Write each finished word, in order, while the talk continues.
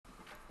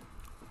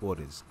What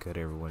is good,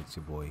 everyone? It's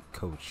your boy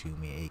Coach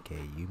Yumi, aka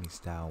Yumi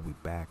Style. We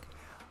back.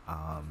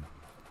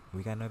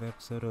 We got another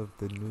episode of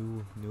the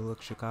new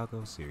look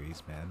Chicago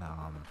series, man.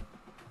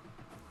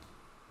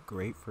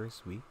 Great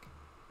first week.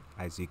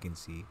 As you can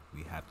see,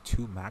 we have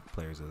two MAC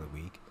players of the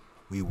week.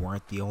 We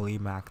weren't the only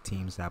MAC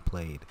teams that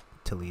played.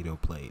 Toledo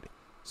played,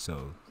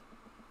 so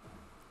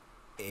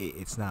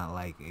it's not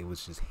like it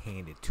was just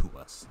handed to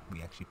us.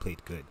 We actually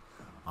played good.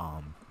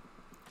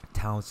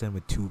 Townsend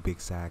with 2 big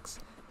sacks.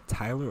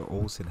 Tyler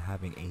Olsen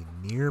having a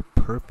near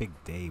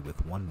perfect day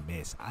with 1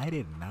 miss. I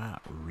did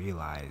not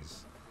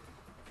realize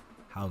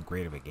how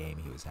great of a game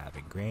he was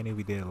having. Granted,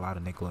 we did a lot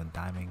of nickel and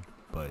diming,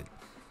 but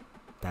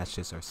that's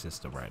just our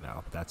system right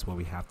now. That's what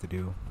we have to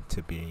do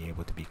to be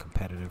able to be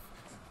competitive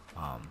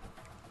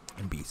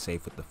and be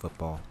safe with the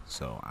football.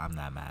 So I'm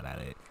not mad at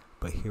it.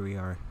 But here we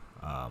are.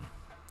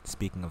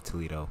 Speaking of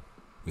Toledo,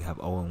 we have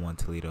 0-1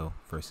 Toledo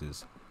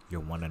versus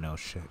your 1-0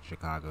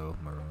 Chicago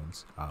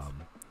Maroons.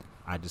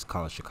 I just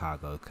call it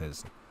Chicago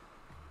because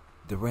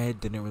the red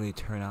didn't really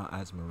turn out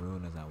as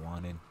maroon as I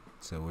wanted,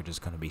 so we're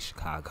just gonna be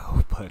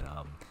Chicago. But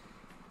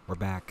we're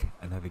back,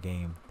 another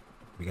game.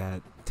 We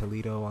got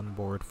Toledo on the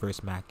board,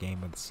 first MAC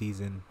game of the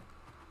season.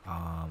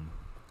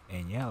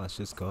 And yeah, let's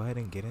just go ahead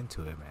and get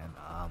into it, man.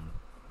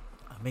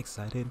 I'm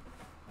excited.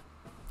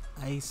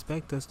 I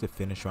expect us to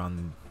finish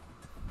on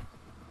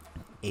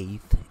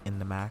 8th in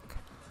the MAC.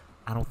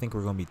 I don't think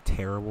we're gonna be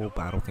terrible,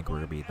 but I don't think we're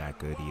gonna be that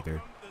good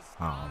either.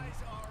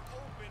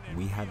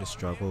 We had to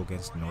struggle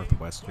against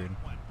Northwestern,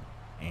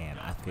 and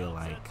I feel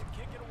like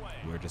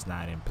we're just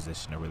not in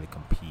position to really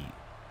compete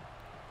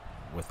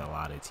with a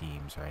lot of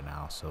teams right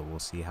now. So we'll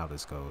see how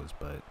this goes.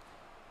 But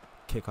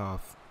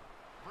kickoff,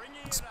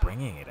 it's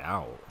bringing it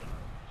out.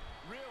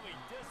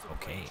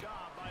 Okay.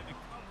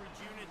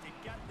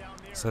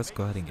 So let's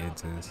go ahead and get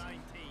into this.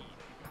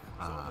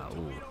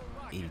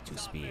 82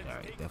 speed. All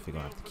right, definitely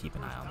gonna have to keep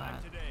an eye on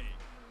that.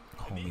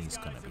 Homie's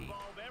gonna be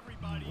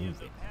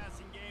moving.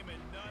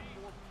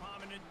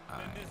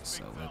 Alright,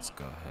 so let's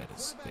go ahead and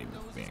stay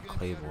with Van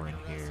Claiborne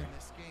here.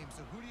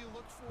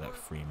 Let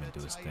Freeman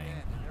do his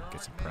thing.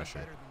 Get some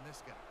pressure.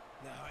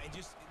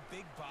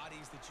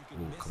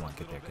 Ooh, come on,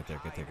 get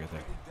there.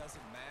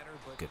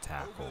 Good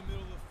tackle.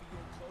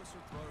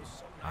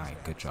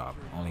 Alright, good job.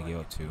 Only gave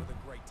up 2.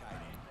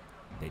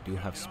 They do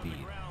have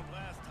speed.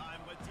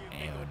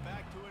 And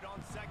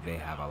they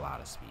have a lot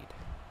of speed.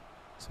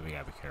 So we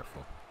gotta be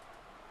careful.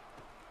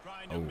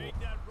 Oh.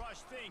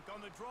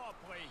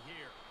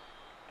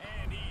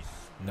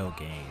 No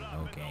gain.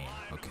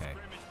 Okay.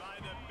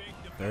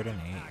 3rd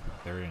and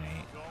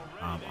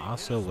 8.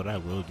 Also, what I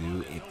will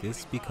do, if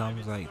this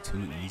becomes like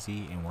too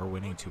easy and we're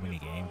winning too many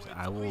games,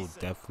 I will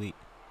definitely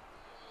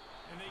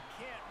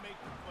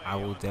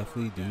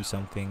do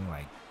something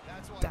like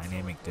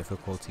dynamic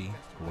difficulty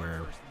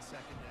where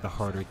the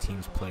harder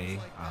teams play.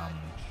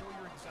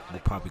 We'll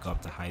probably go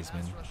up to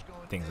Heisman,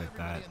 things like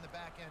that.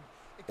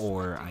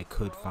 Or I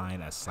could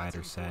find a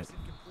slider set.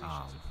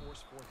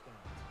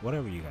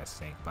 Whatever you guys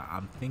think, but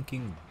I'm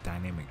thinking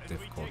dynamic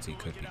difficulty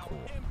could be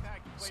cool.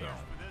 So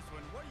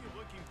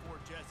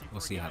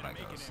we'll see how that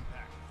goes.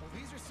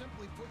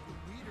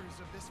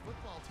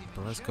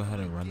 But let's go ahead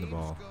and run the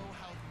ball.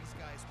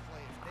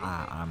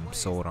 I'm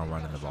sold on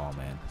running the ball,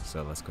 man.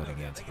 So let's go ahead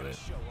and get into it.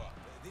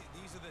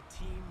 These are the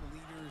team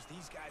leaders.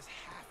 These guys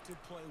have to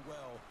play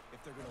well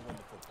if they're going to win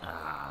the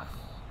football.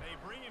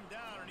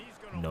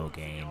 No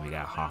gain. We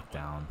got hawked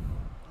down.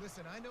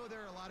 Listen, I know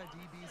there are a lot of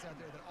DBs out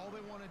there that all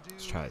they want to do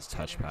Let's try his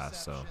touch pass,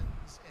 so.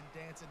 and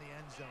dance in the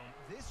end zone.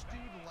 This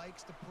dude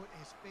likes to put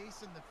his face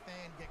in the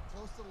fan, get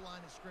close to the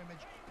line of scrimmage,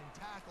 and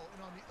tackle.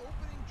 And on the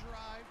opening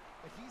drive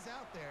that he's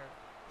out there,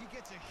 he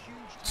gets a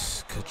huge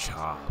tackle. Good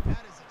job.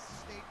 That is a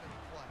statement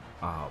play.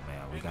 Oh,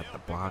 man, we got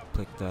the block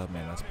picked up.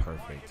 Man, that's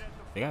perfect.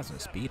 They got some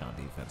speed on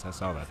defense. I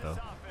saw that, though.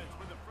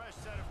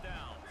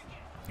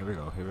 Here we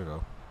go.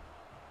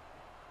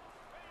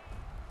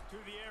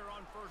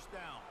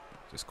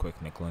 Just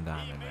quick nickel and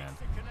diamond, man.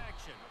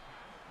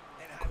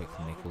 Quick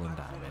nickel and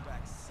diamond.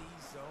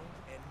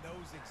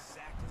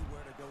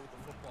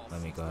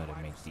 Let me go ahead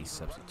and make these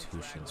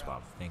substitutions while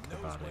I'm thinking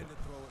about it.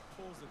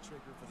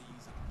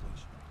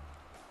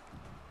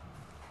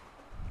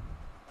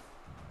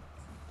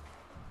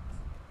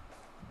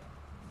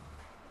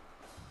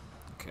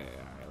 Okay,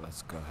 alright,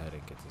 let's go ahead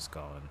and get this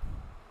going.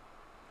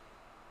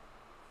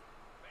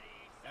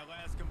 That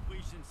last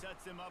completion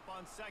sets him up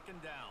on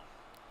 2nd down.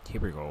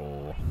 Here we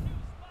go.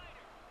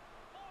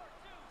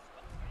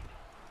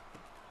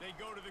 They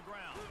go to the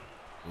ground.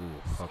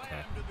 Ooh,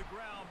 okay.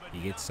 He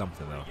gets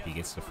something though. He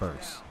gets the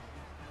first.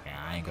 Yeah,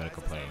 I ain't gonna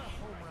complain.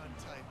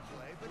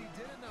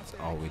 That's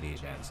all we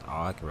need, man. That's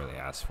all I can really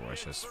ask for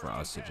is just for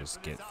us to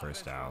just get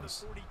first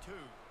downs.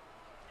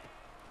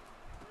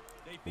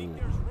 Ooh.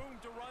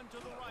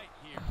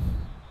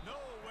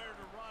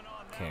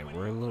 Okay,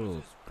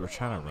 we're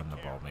trying to run the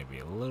ball maybe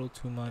a little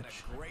too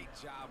much. Great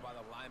job by the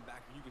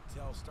linebacker. You could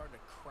tell starting to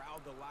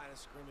crowd the line of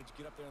scrimmage,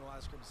 get up there in the line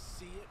of scrimmage,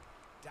 see it,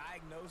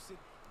 diagnose it,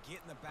 Get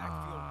in the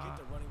backfield, get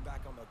the running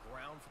back on the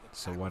ground for the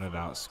So tackle run it for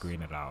out, loss.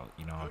 screen it out.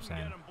 You know what I'm Couldn't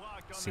saying? get him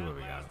blocked on See what that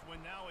we got. last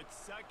one. Now it's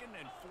 2nd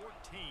and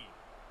 14.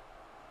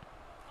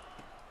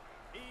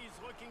 He's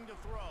looking to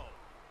throw.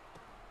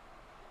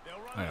 They'll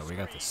run Oh, yeah, the we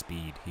got the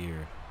screen. speed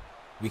here.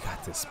 We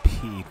got the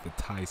speed with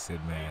Tyson,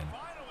 man.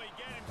 Finally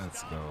get him Let's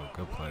stopped, go. but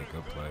Good play, what a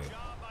good play.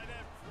 job by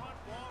that front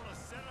wall to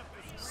set up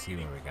the See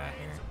what we got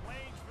screen, here. some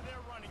lanes for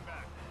their running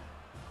back.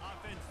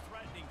 Offense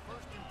threatening,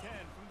 1st and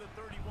 10 from the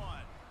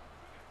 31.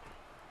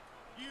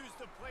 Use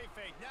the play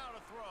fake now to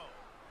throw.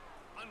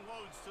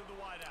 Unloads to the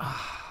wideout.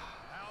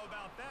 How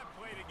about that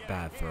play to get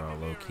Bad a throw,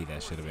 hand in low there key. and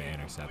That should have been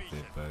force the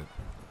intercepted, incompletion?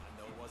 but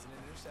No, it wasn't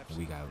an interception.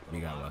 we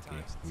But got a lot of lucky.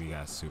 times, We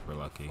got it's super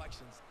lucky.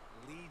 deflections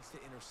leads to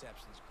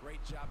interceptions.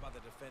 Great job by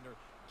the defender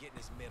getting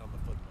his mid on the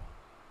football.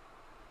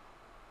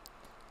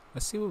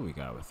 Let's see what we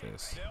got with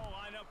this. They'll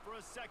line up for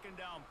a 2nd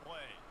down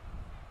play.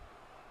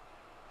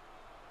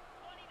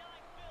 29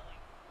 Philly.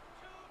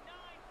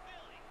 2-9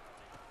 Philly.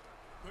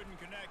 Couldn't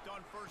connect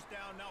on 1st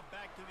down. Now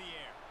back to the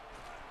air.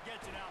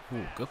 Gets it out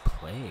Ooh, fast. good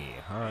play.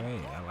 All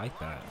right, I like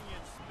that. Blocking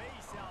in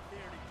space out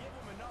there to give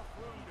him enough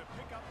room to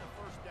pick up the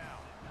 1st down.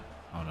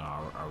 Oh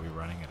no, are we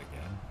running it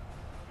again?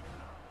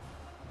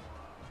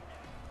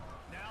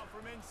 Now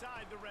from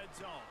inside the red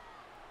zone.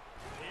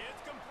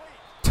 It's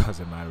complete.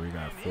 Doesn't matter. We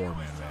got And he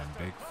Foreman, was man. just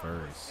a Big couple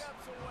of first.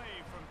 steps away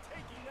from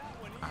taking that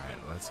one All right,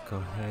 even let's go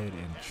further. ahead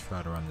and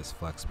try to run this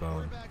flex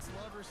bone. Quarterbacks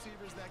love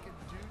receivers that can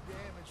do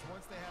damage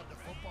once they have the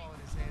football in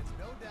his hands.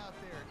 No doubt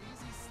there.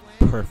 Easy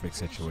slant. Perfect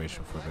completion,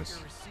 situation and for let this.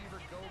 your receiver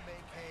go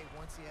make hay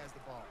once he has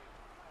the ball.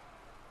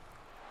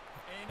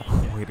 And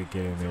he Way to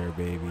get in there,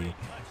 baby.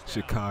 touchdown.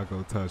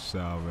 Chicago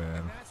touchdown, man.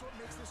 And that's what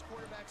makes this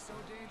quarterback so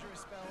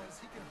dangerous,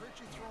 fellas. He can hurt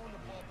you throwing the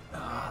ball, but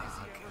man, is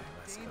he Okay, ever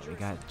let's go. We dangerous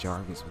got and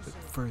Jarvis with the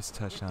explosive. first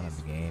touchdown of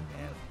the game,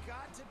 man. You've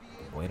got to be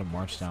able Way to keep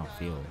march this guy on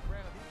downfield. the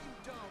ground. If you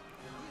don't,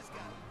 he's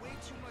got way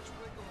too much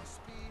wiggle and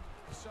speed.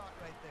 You saw it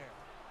right there.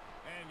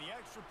 And the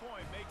extra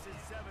point makes it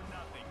 7-0.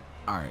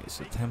 All right,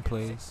 so They 10 kick it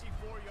plays.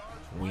 64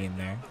 yards We right in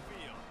there. down the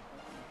field.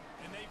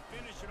 And they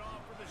finish it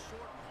off with a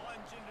short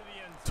plunge into the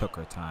end zone. Took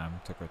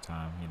her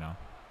time, you know.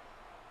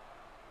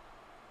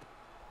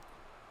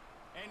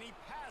 And he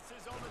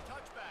passes on the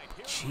touchback.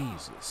 Here it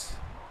Jesus.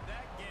 comes.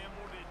 That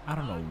gamble did I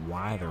don't know not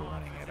why pay they're off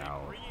running as it they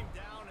out. bring him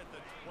down at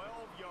the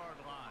 12-yard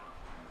line.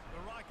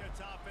 The Rockets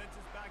offense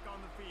is back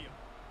on the field.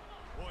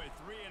 Boy,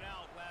 3 and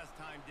out last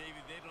time, David.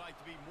 They'd like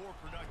to be more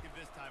productive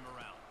this time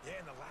around.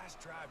 Yeah, in the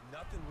last drive,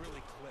 nothing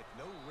really clicked.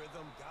 No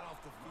rhythm. Got off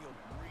the field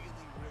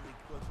really, really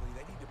quickly.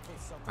 They need to put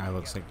something All right,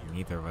 looks like together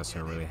here. neither of us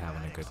are really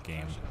having a good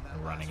game Execution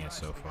on that running it last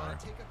so drive. They far.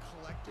 gotta take a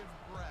collective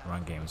breath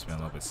Run game's been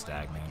a little bit and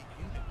start playing stagnant. like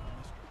a unit on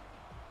this drive.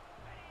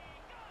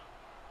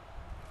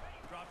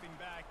 Dropping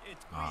back,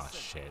 it's Oh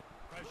Gleason. shit.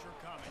 Pressure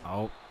coming.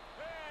 Oh,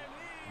 And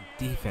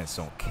he defense is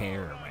don't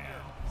care, thrown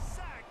man. under.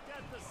 Sacked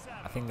at the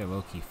 7. I think they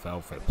low-key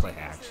fell for the And as play long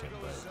as action,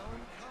 there but goes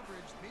zone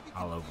coverage, maybe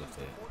I'll live confuse with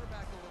the it.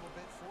 quarterback a little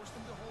bit, force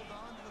them to hold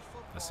on to the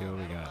football. Let's see what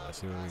we That'll got. allow Let's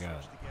the see what we pass got.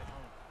 rush to get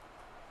home.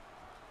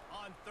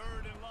 On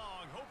 3rd and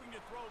long, hoping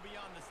to throw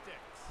beyond the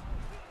sticks.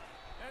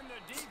 And the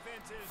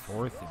defense is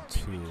 4th and swarming to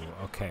 2. keep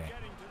them Okay. from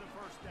getting to the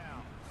 1st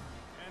down.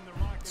 And the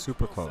Rockets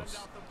Super will send close.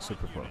 out the punt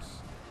Super unit. close.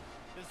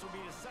 This will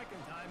be the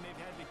 2nd time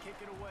they've had to kick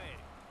it away.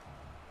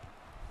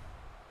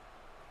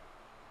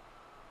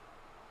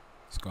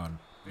 Let's go on.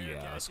 Fair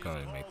Yeah, catch let's is go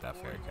ahead and called make that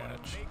for. fair You wanna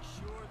catch. Make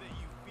sure that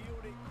you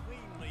field it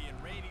cleanly in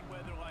rainy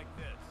weather like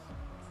this.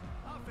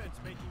 Offense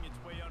making its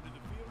way under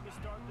the field to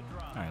start the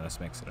drive. All right, let's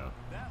mix it up.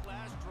 That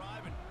last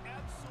drive, an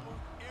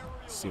absolute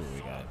aerial See what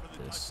we assault got for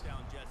the this.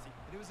 touchdown, Jesse.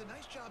 And it was a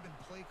nice job in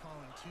play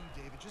calling too,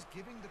 David, just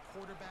giving the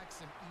quarterback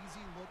some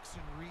easy looks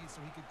and reads so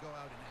he could go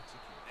out and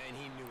execute. And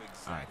he knew All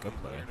right, exactly good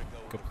play. where to go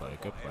with Good the play,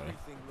 good football. play.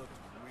 Everything looked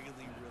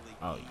really, really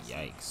Oh, easy.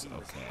 yikes, He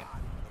was okay. hot.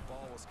 The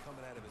ball was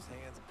coming out of his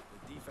hands.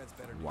 The defense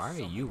better do Why are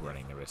something you different.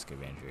 running the risk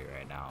of injury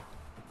right now?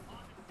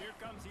 Here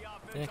comes the I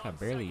offense feel like I on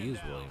barely 2nd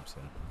used down.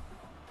 Williamson.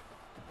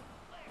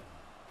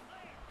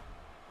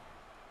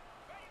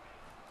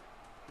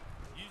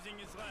 Using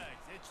his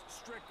legs, it's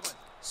Strickland.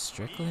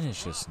 Strickland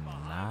is just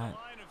not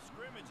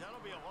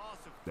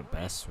the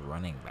best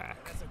running back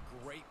That's a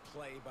great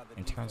play by the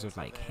in terms of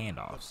like defensive end.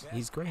 The handoffs. best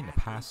He's great in the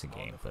athletes passing on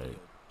game, the but field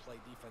play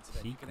defensive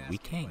end. he, You can we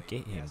ask can't anybody.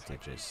 get him Yes, to I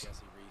agree, just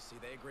Jesse Reese. See,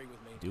 they agree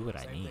with me. do what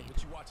I Same thing, need.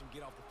 but you watch him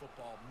get off the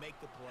football, make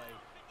the play.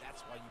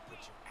 That's why you put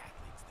your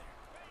athletes there.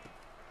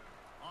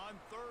 On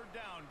 3rd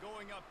down,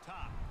 going up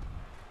top.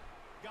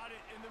 Got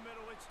it in the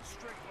middle, it's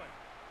Strickland.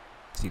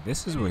 See,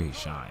 this is where he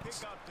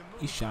shines.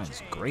 He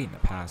shines great in the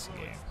passing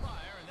game.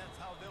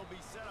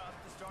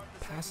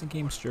 Passing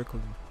game,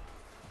 Strickland,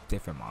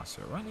 different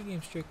monster. Running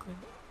game, Strickland,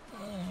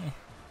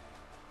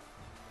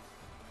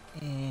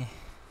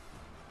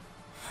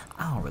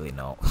 I don't really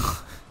know.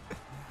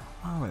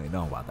 I don't really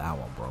know about that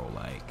one, bro.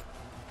 Like,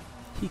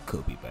 he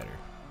could be better.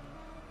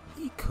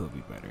 He could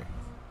be better.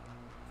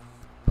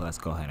 But let's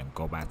go ahead and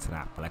go back to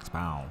that flex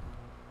pound.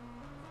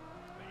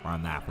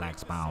 Run that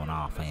flex pound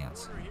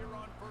offense.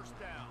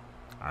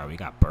 All right, we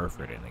got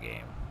Burford in the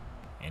game.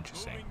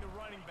 Interesting. Moving the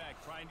running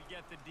back, trying to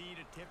get the D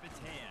to tip its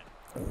hand.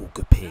 Oh,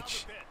 good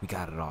pitch. We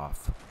got it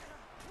off.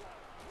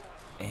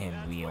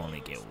 And we only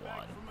get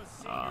one.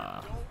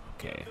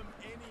 Okay.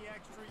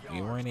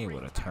 We weren't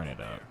able to turn it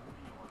up.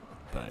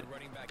 But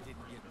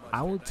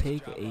I will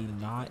take a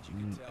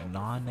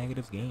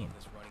non-negative game.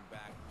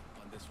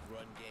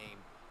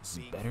 This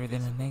is better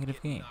than a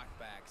negative game.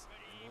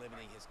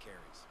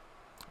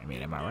 I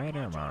mean, am I right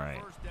or am I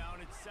right? First down,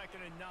 it's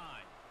 2nd and 9.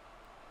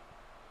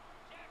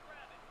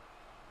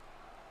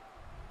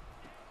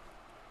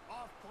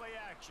 Off play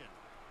action.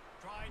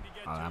 Trying to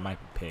get Oh, that might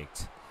be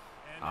picked.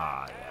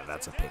 Ah, yeah,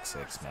 that's a pick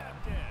six, man.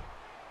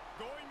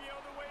 Going the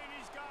other way, and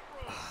he's got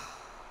room.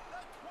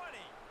 The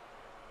 20.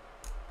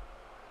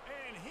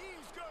 And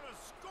he's going to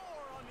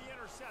score on the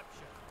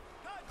interception.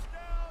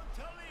 Touchdown,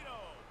 Toledo.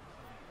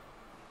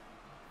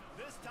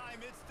 This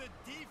time it's the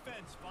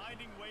defense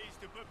finding ways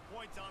to put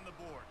points on the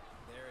board.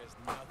 There is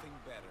nothing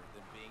better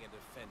than being a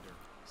defender.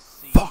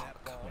 Seeing that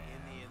ball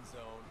in the end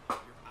zone,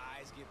 your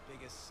eyes get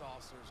big as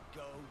saucers.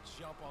 Go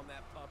jump on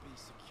that puppy,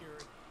 secure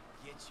it,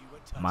 get you a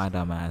touchdown. My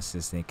dumb ass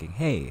is thinking,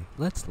 hey,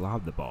 let's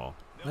lob the ball.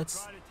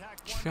 Let's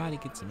try to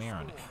get some air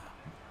on it.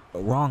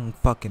 Wrong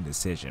fucking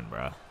decision,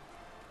 bruh.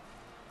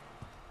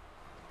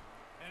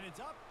 And it's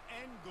up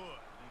and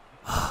good.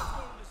 Let's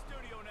go to the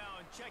studio now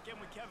and check in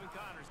with Kevin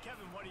Connors.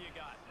 Kevin, what do you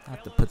got? I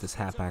have to put this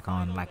hat back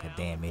on like a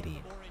damn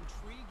idiot.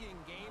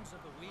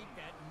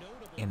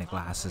 And the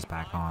glasses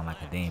back on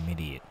like a damn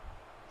idiot.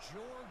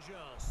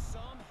 Georgia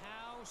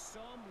somehow,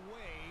 some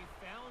way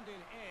found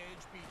an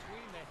edge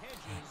between the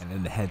hedges. And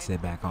then the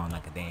headset back on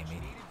like a damn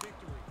idiot.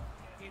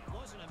 It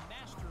wasn't a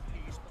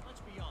masterpiece, but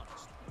let's be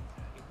honest,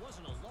 it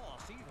wasn't a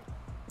loss either.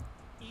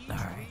 Each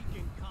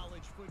week in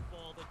college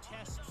football, the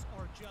tests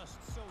are just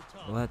so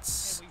tough.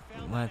 Let's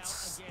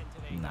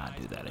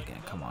not do that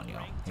again. Come on,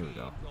 y'all. Here we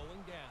go.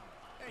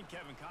 And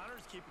Kevin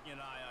Connors keeping an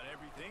eye on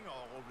everything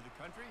all over the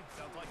country.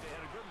 Sounds like they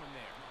had a good one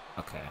there.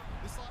 Okay.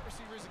 This slot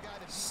receiver is a guy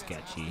that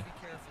Sketchy, has to be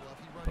careful of.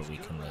 He runs but we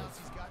good can routes.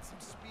 live. He's got some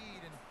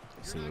speed, and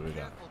if See you're what we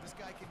not got. careful, this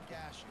guy can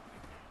gash you.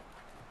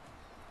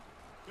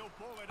 He'll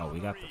pull it Oh, on we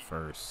the got the read.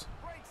 first.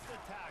 Breaks the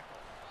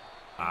tackle.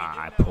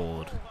 I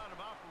pulled.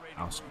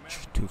 I was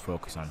too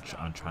focused on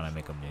trying to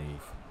make a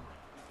move.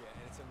 Yeah,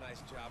 and it's a nice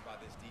job by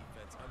this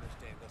defense.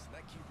 Understand, listen,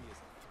 that QB is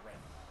a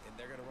threat, and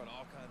they're going to run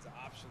all kinds of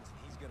options, and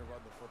he's going to run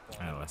the football.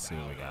 All right, let's see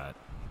what we got.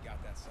 He got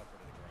that sucker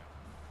to the ground.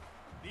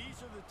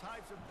 These are the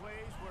types of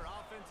plays where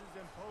offenses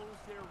impose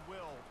their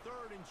will.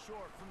 3rd and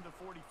short from the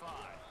 45. And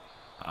he's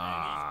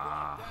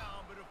brought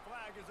down, but a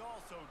flag is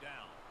also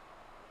down.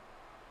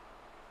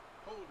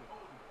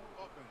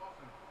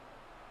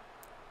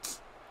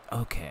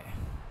 Okay.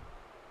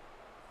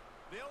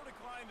 They'll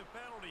decline the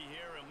penalty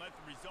here and let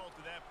the result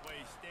of that play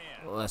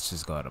stand. Let's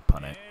just go ahead and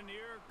punt it. And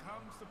here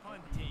comes the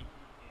punt team.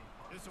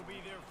 This will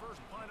be their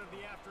first punt of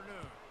the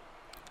afternoon.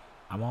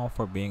 I'm all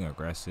for being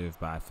aggressive,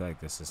 but I feel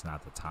like this is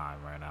not the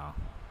time right now.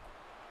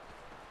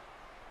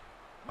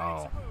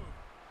 Oh.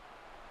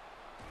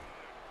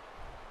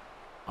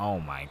 Oh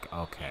my.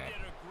 Okay.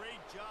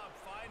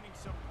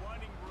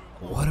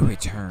 What a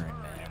return,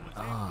 man.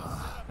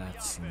 Oh,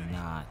 that's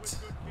not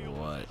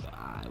what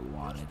I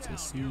wanted to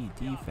see.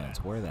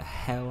 Defense, where the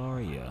hell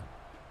are you?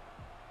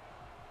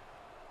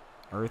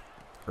 Earth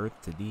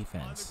to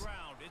defense.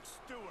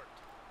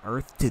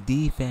 Earth to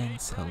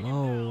defense.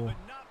 Hello.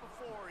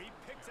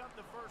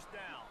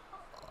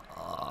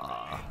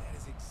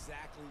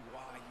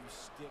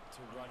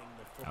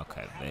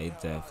 Okay, they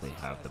definitely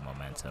have the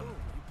momentum.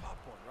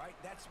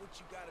 That's what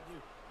you got to do.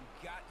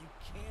 You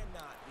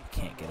cannot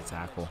can't get a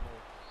tackle.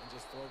 And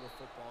just throw the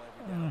football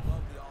every down.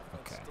 Love the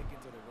offense, Okay. sticking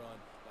to the run.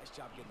 Nice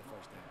job getting the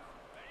first down.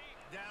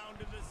 Down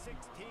to the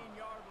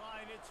 16-yard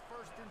line. It's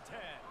 1st and 10.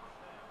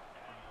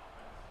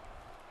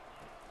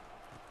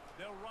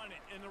 They'll run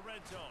it in the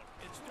red zone.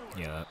 It's Stewart.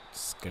 Yeah,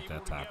 let's get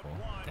that tackle.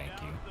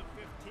 Thank you.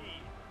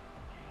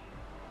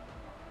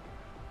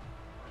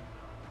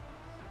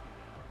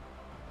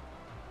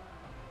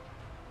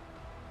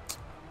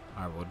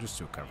 Alright, we'll just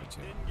do cover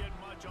 2.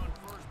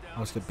 I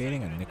was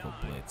debating a nickel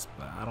blitz,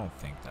 but I don't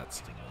think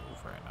that's the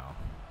move right now.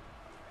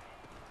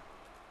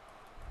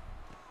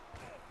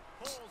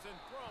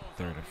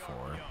 3rd and 4.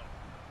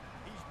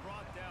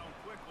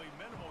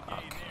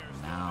 Okay,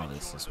 now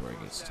this is where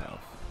it gets tough.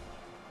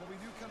 What we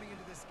knew coming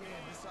into this game,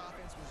 this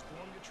offense was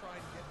going to try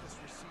and get this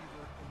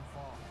receiver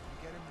involved, and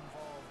get him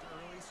involved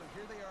early. So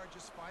here they are,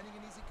 just finding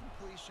an easy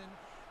completion.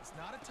 It's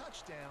not a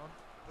touchdown,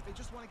 but they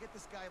just want to get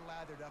this guy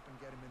lathered up and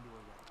get him into a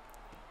run.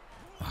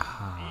 He's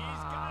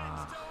got him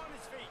still on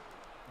his feet.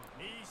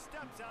 He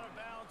steps out of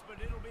bounds,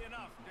 but it'll be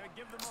enough to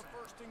give them a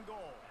 1st and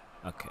goal.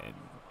 Okay.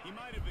 He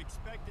might have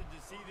expected to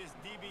see this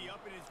DB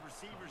up in his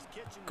receiver's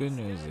kitchen. Good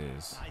news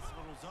is nice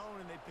little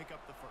zone, and they pick up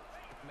the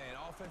 1st. Man,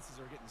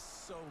 offenses are getting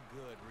so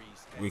good,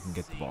 Reese. We can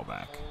get the ball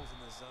back. Holes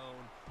in the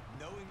zone,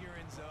 knowing you're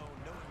in zone,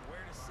 knowing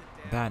where to sit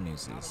down. Bad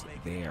news is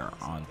they are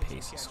on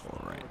pace to score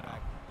right now.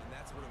 And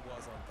that's what it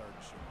was on 3rd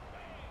and short.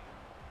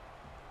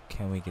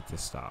 Can we get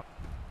this stop?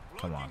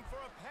 Come on.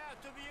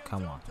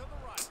 Come on.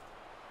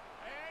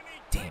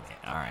 Damn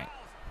it. All right.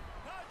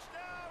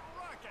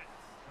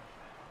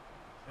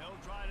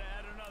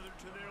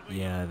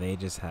 Yeah, they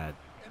just had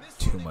And this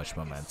too running much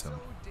back is momentum.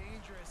 so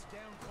dangerous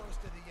down close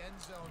to the end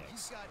zone. He's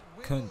Yikes. got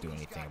wiggle, Couldn't do he's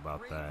anything got about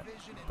great that.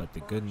 vision and But the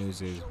good burst. news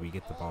He is showed we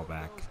get the all ball of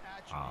back. those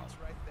attributes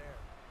right there.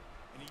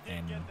 And he did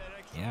And get that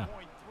extra yeah,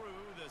 point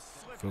through the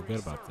feel slippery good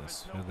about surface,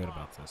 this. no Feel good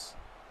problem. about this.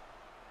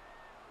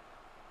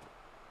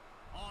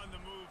 On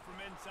the move from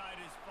inside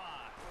his 5.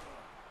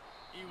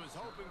 He was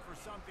hoping for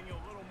something a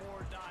little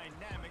more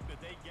dynamic, but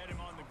they get him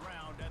on the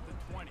ground at the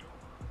 20.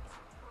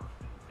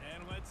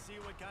 And let's see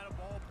what kind of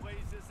ball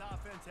plays this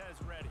offense has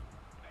ready.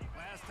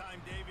 Last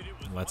time, David, it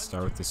was Let's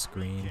start with the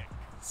screen.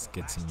 Let's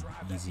get some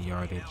easy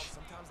yardage.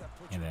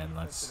 And then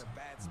let's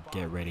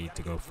get ready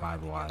to go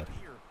 5 wide.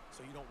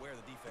 So you don't wear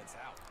the defense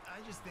out. I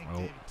just think,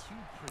 Oh. David, too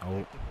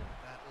predictable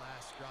that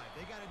last drive.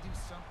 They got to do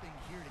something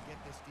here to get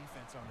this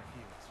defense on their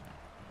heels.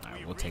 All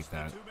right, we'll take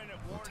that.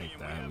 We'll take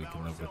that. We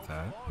can live with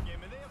that.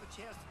 And they have a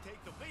chance to take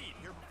the lead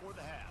here before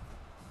the half.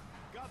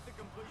 Got the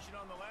completion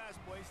on the last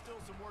play. Still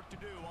some work to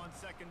do on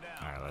second down.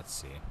 All right, let's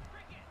see.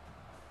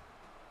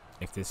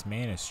 If this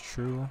man is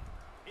true,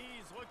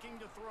 He's looking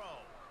to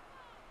throw.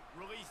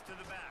 Release to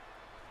the back.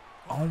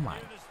 oh my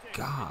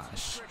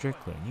gosh,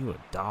 Strickland, you a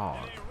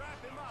dog. They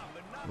wrap him up,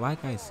 but not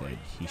Like I before said,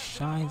 he gets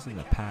shines on in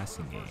the the catch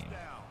passing for the first game.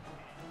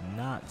 down.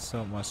 Not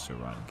so much the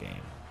run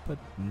game, but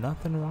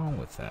nothing wrong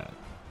with that.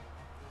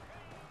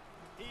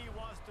 He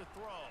wants to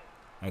throw.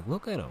 Like,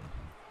 look at him.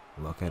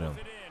 Look at him.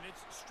 Pulls it in.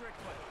 It's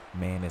Strickland.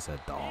 Man is a He's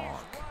dog. run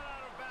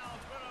out of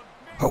bounds, but a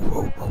big Ho,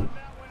 ho, play ho. on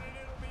that one, and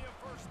it'll be a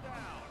first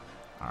down.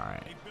 All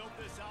right, They built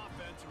this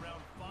offense around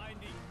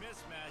finding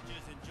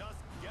mismatches and just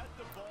get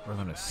the ball we're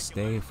gonna back and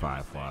stay let it do 5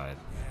 its thing. wide.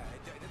 Yeah,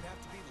 it didn't have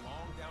to be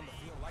long down the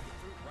field like it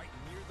threw right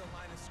near the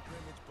line of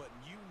scrimmage, but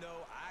you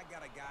know I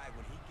got a guy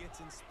when he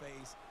gets in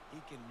space, he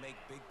can make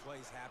big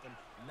plays happen.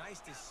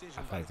 Nice decision.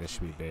 I feel by like the this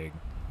should be QB. big.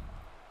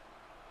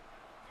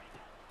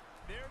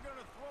 They're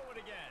gonna throw it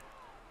again.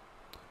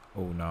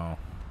 Oh no.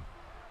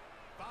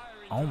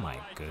 Firing Oh to the my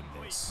right,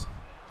 goodness.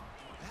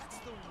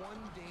 That's the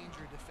one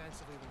danger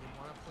defensively when you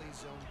want to play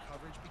zone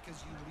coverage, because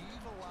you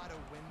leave a lot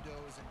of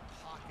windows and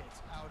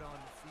pockets out on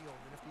the field.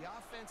 And if the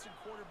offense and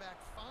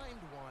quarterback find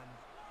one,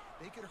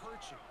 they could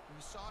hurt you. And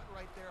you saw it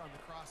right there on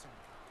the crossing.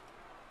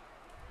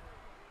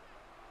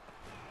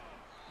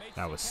 Makes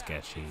That the was catch.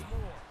 sketchy. It's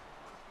Moore.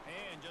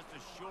 And just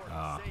a short,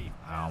 safe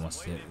I pass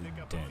almost away. They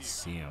pick up a didn't field.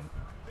 see him.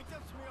 Picked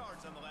up some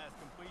yards on the last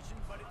completion,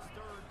 but it's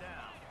third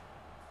down.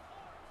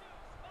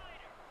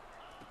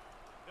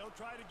 They'll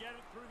try to get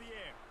it through the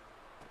air.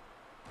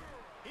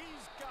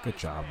 He's got Good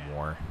his job, man.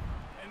 Moore.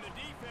 And the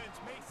defense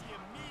makes the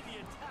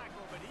immediate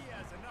tackle, but he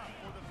has enough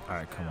for the first All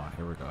right, come down. on.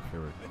 Here we go.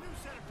 Here we A go. new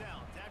set of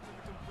downs after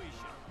the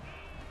completion.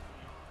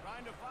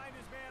 Trying to find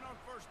his man on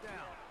first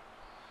down.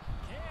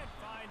 Can't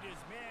find his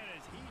man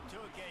as he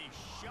took a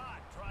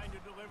shot trying to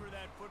deliver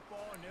that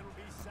football, and it'll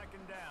be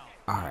second down.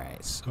 All right,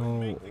 so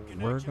Make the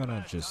we're connection gonna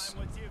last just time.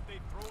 Let's see if they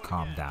throw it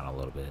calm again. down a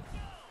little bit.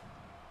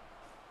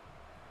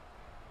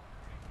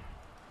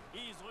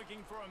 He's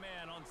looking for a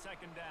man on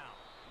second down.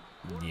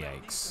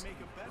 Yikes. Needs to make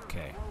a better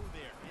Okay. throw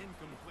there.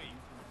 Incomplete.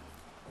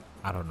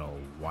 I don't know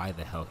why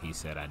the hell he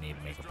said I need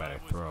to make a better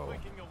Drive was throw,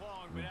 clicking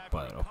along, but after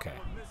but a couple okay.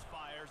 of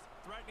misfires,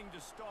 threatening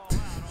to stall out on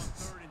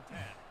 3rd and 10.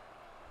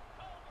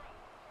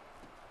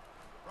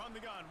 From the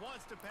gun,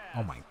 wants to pass.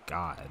 Oh my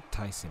God,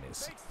 Tyson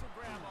is. Makes the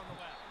grab on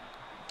the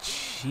left.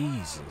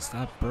 Jesus,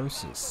 that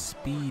burst's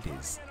speed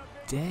is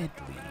deadly.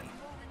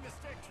 Moving the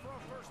sticks for a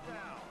first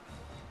down.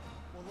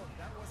 Well, look,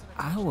 that wasn't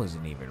I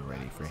wasn't even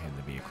ready for him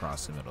to be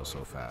across the middle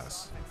so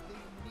fast.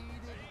 They needed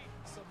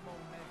some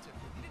momentum.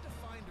 They needed to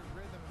find a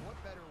rhythm, and what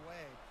better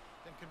way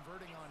than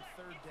converting on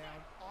 3rd down.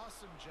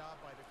 Awesome job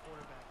by the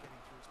quarterback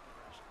getting through his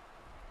progression.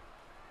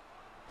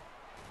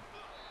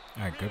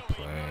 All right, good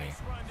Really play. nice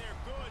run there.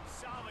 Good,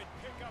 solid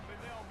pickup, and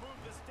they'll move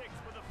the sticks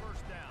for the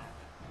first down.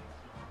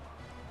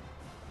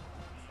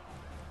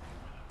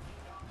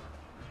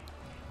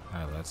 All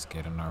right, let's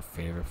get in our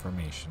favorite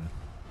formation.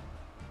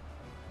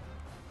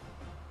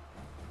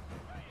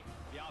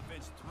 The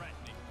offense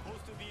threatening.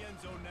 Close to the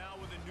end zone now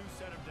with a new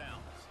set of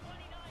downs.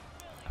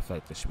 I feel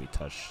like this should be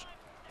touched.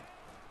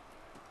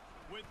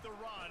 With the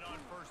run on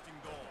 1st and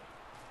goal.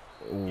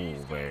 Ooh,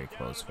 very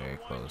close, very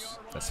close.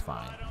 That's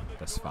fine.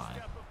 That's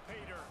fine.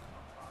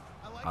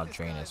 I like I'll this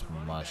drain guy as as a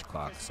running much back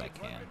clock because as I he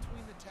can run can.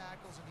 between the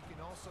tackles, and he can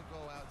also go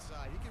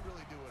outside. He can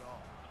really do it all.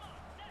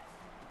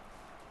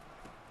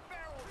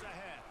 Barrels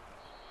ahead.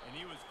 And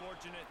he was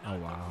fortunate Oh,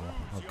 not wow.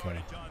 to lose Okay.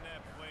 yardage on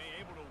that play,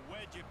 able to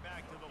wedge it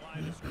back to the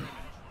line of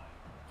scrimmage.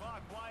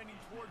 Clock winding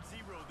towards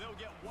 0. They'll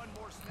get one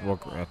more snap Well,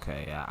 off.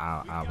 okay,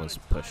 yeah, We've I got was a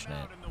pushing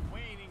it. timeout in the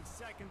waning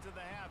seconds of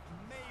the half,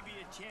 maybe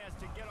a chance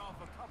to get off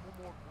a couple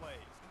more plays.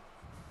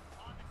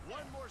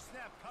 One more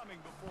snap coming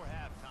before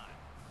halftime.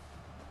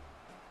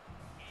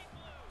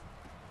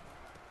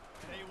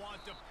 They want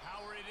to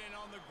power it in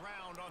on the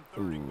ground on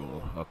 3rd and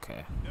goal. Ooh,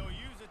 okay. They'll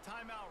use a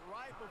timeout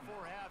right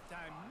before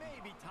halftime.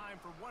 Maybe time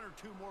for 1 or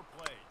 2 more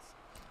plays.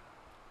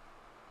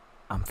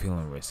 I'm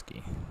feeling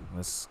risky.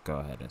 Let's go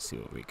ahead and see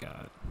what we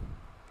got.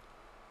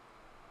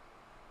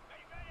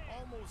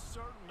 Almost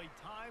certainly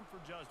time for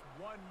just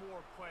one more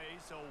play,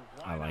 so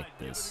I why like not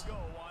give it this. a go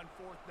on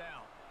 4th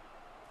down?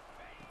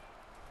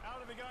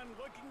 Out of the gun,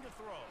 looking to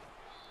throw.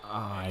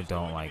 I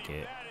don't like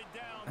it.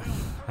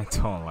 I I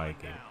don't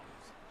like it.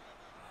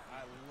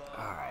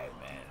 Alright,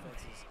 man.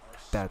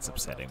 That's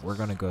upsetting. We're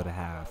going to go to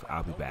half.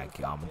 I'll be back,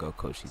 y'all. I'm going to go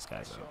coach these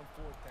guys up.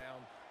 On 4th down,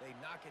 they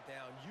knock it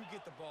down. You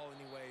get the ball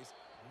anyways.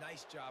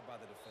 Nice job by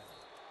the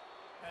defender.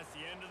 That's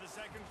the end of the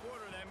 2nd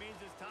quarter. That means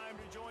it's time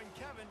to join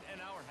Kevin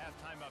and our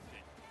halftime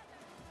update.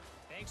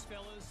 Thanks,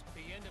 fellas.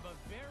 The end of a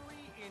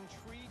very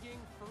intriguing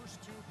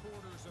first 2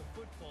 quarters of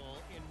football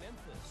in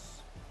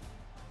Memphis.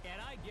 And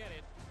I get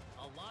it.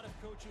 A lot of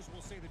coaches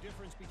will say the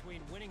difference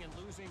between winning and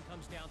losing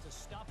comes down to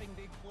stopping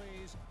big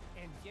plays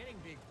and getting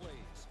big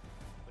plays.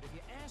 But if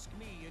you ask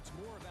me, it's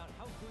more about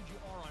how good you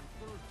are on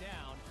 3rd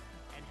down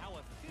and how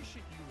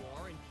efficient you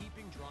are in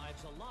keeping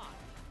drives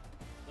alive.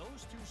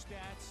 Those 2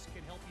 stats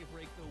can help you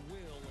break the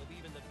will of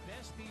even the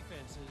best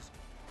defenses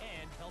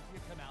and help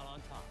you come out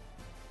on top.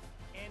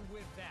 And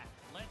with that,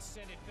 let's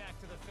send it back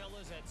to the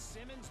fellas at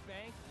Simmons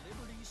Bank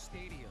Liberty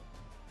Stadium.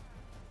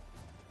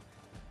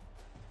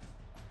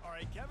 All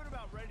right, Kevin,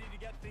 about ready to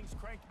get things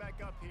cranked back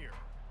up here.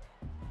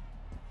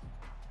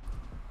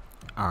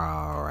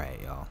 Alright,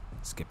 y'all.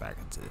 Let's get back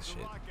into this The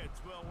shit. Rockets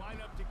will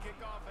line up to kick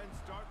off and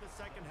start the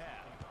 2nd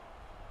half.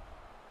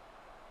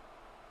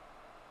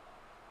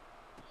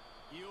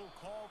 He'll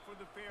call for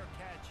the fair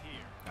catch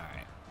here.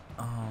 Alright.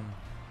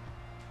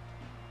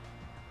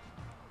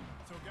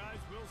 So,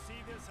 guys, we'll see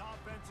this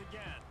offense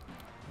again.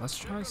 Let's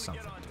try They're gonna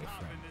something get on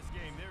top different. in this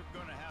game. They're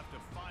going to have to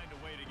find a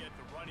way to get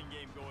the running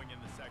game going in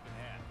the 2nd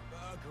half.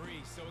 Agree.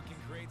 So it can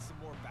create some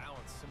more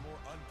balance, some more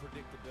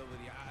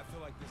unpredictability. I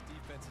feel like this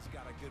defense has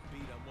got a good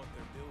beat on what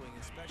they're doing,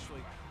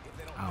 especially if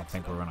they don't. I don't mix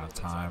think it we're up running a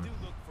little bit. out of time. So I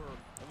do look for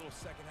a little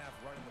 2nd half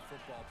running the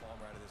football palm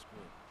right of this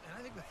group. And I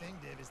think the thing,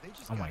 Dave, is they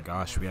just Oh my gotta be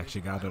gosh, more we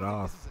actually got physical. it I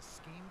don't off. think this is a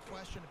scheme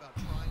question about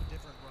trying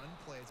different run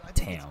plays. I think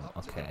Damn, it's up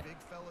to the okay. big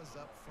fellas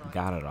up front.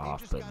 Got it They've off,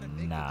 just but gotta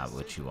make a not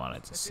what you decision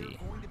wanted to that see.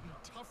 they're going to be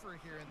tougher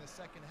here in the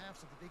 2nd half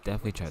so that they can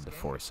Definitely win tried this to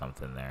game. force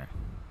something there.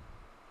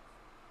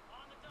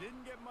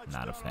 Didn't get much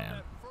Not a done on fan.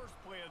 that first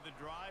play of the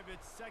drive.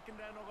 It's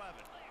 2nd and 11.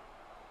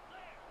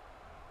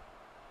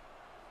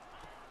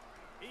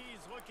 He's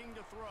looking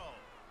to throw.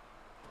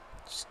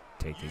 Just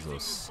take these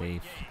little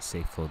Using the quick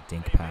safe game. little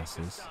dink They make the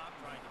passes. stop,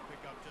 trying to pick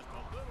up just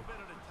a little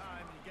bit at a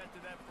time and get to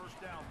that 1st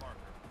down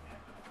marker.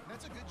 And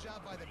that's a good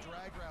job by the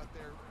drag route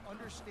there,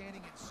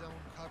 understanding its zone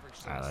coverage.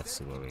 So All right, let's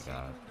see instead what of we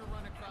got. continuing to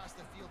run across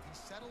the field, he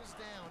settles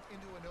down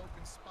into an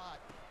open spot,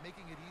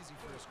 making it easy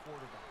for his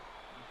quarterback.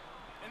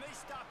 And they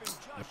stop him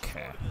just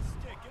Okay. short of the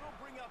stick. It'll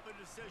bring up a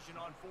decision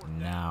on 4th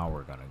down. Now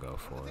we're gonna go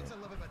One for of the it. things I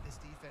love about this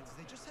defense is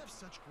they just have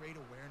such great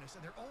awareness,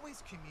 and they're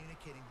always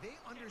communicating. They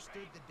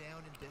understood the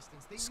down and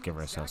distance. They Let's knew give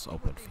ourselves exactly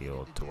open what they needed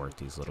field to do work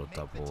these little make the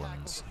double tackle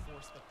ones. to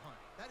force the punt.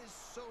 That is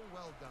so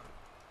well done.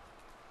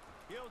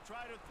 He'll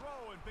try to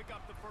throw and pick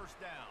up the 1st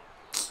down.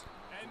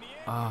 And the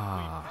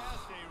Ah. incomplete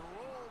pass, they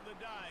roll the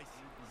dice.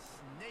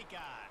 Snake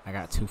eye. I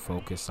got too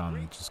focused on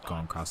just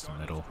going across the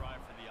middle. Drive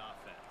for the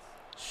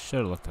offense. Should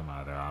have looked at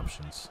my other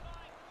options.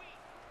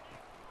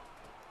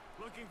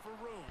 Looking for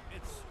room.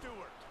 It's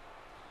Stewart.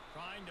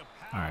 Trying to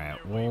pound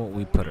Alright, their way well,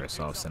 we forward put and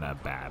ourselves picks in up a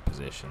the bad first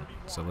position.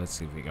 31. So let's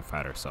see if we can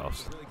fight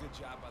ourselves. Really good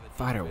job by the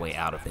Fight our defense. way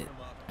out of Wrap it.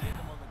 'em up, get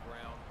them on the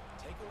ground,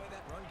 take away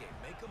that run game,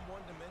 make them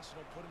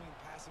one-dimensional, put them in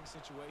passing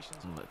situations.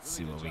 Let's Really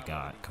see good what we job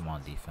by the got. Come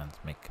on, defense.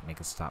 Make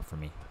a stop for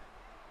me.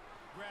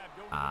 Grabbed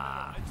over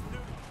Ah. the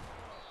middle. It's Newton.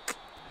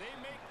 They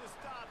make the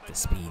stop, The and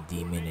speed not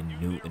before demon they in do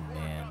their Newton, work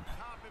man. up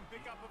top and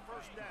pick up a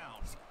 1st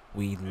down.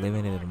 We And the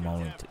limited the Rockets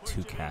moment have to pushed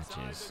 2 it inside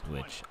catches, the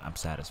 20. which I'm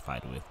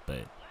satisfied with,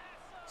 but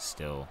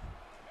still,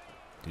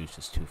 dude's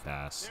just too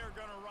fast. They're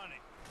going to run it.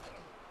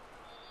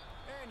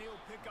 And he'll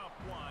pick up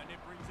 1. It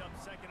brings up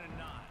 2nd and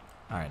 9.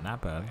 Alright,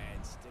 not bad.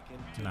 And sticking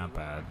to Not the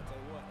run. bad. I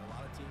tell you what, a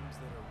lot of teams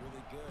that are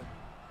really good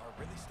are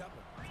really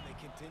stubborn, and they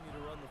continue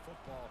to run the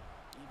football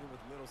even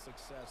with little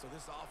success. So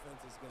this offense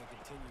is going to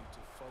continue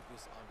to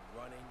focus on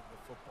running the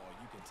football.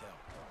 You can tell.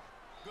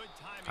 Good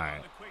timing All on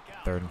right, the quick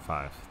out. 3rd and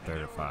 5. And 3rd there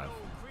and were 5.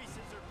 no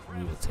creases or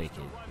We will crevices take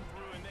to it. run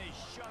through, and they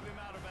shove him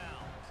out of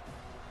bounds.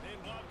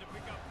 They'd love to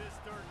pick up this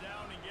 3rd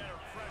down and get a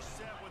fresh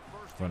set with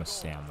 1st We're and gonna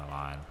goal. stay on the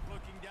line.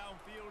 Looking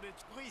downfield,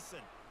 it's Gleason.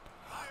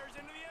 Fires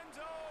into the end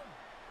zone.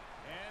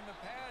 And the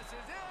pass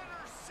is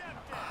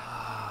intercepted.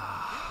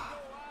 He'll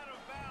go out of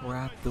bounds, We're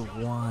at the just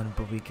 1,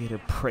 but we get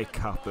to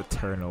break out the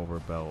turnover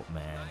belt,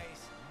 man.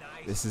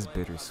 Nice This is play by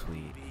the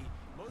bittersweet. DB.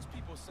 Most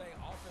people say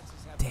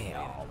offenses have Damn. the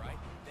advantage, right?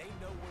 They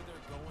know where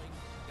they're going.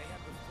 They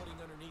have the footing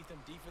underneath them.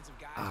 Defensive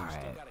guys All are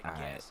still right, got to all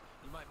right. guess.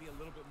 You might be a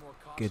little bit more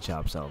cautious. Good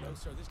job, No, Sullivan.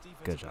 sir, this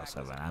defensive Good job, back does a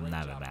Sullivan. I'm great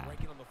never job mad.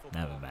 breaking on the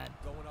football, Never mad.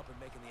 Going up and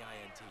making the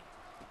INT.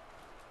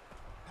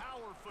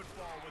 power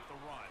football with the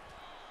run.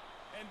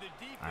 And the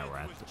defense All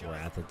right, was we're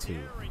at the just 2.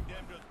 daring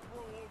them to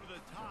throw over the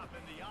top,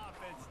 and the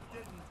offense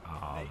didn't.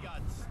 They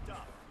got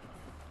stuffed.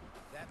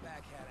 That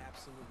back had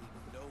absolutely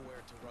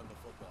nowhere to run the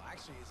football.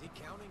 Actually, is he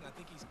counting? I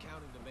think he's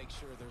counting to make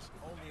sure there's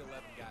only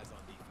 11 guys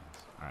on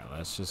defense. Alright,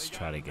 let's They just got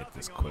try to get nothing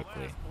this on the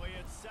quickly. last play.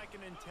 It's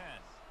 2nd and 10.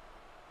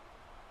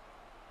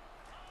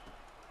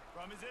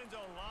 From his end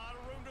zone, a lot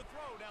of room to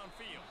throw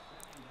downfield.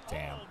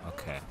 Damn,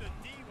 okay. The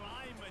D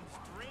lineman's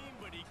dream,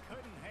 but he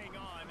couldn't hang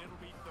on. It'll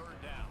be third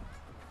down.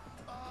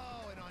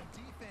 Oh, and on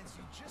defense,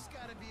 you just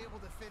got to be able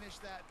to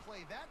finish that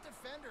play. That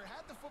defender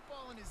had the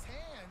football in his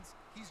hands.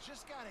 He's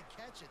just got to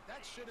catch it.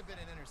 That should have been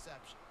an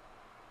interception.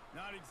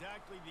 Not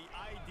exactly the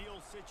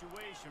ideal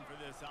situation for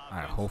this offense. All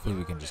right, hopefully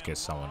we can just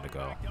get someone to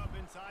go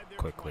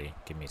quickly.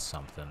 Give me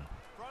something.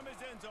 From his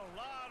end zone, a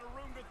lot of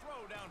room to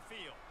throw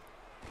downfield.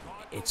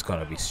 It's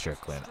gonna be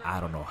Strickland. I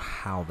don't know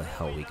how the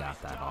hell we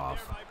got that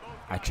off.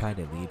 I tried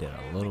to lead it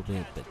a little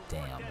bit, but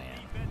damn, man.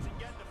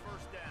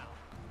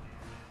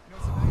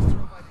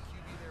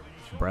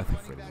 Breath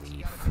of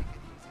relief.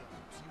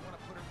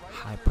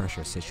 High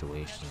pressure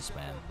situations,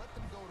 man.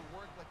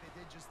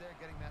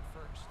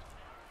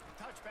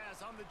 Touch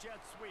pass on the jet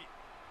sweep.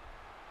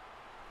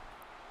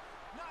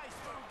 Nice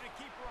move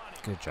to keep running.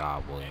 Good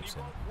job,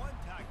 Williamson. One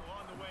tackle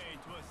on the way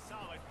to a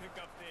solid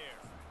pickup there.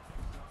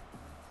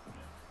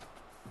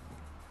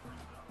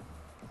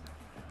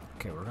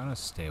 Okay, we're gonna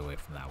stay away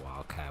from that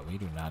Wildcat. We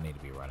do not need to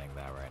be running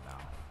that right now.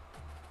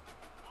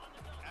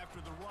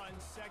 After the run,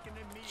 second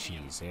and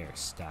medium. Jeez, they're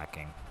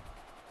stacking.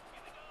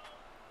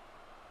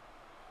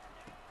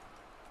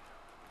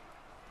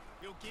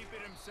 He'll keep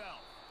it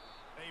himself.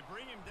 They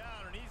bring him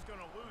down, and he's going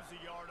to lose a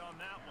yard on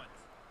that one.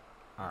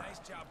 All right.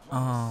 Nice job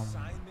playing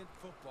assignment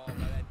football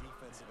by that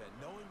defensive end.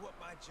 Knowing what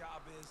my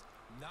job is,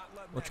 not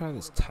letting We'll that try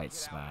this quarterback tight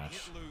get out, smash.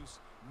 hit loose,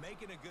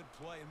 making a good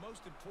play, and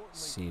most importantly,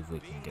 See if we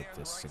can being get there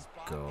in the this to right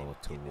spot go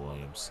and to getting him on the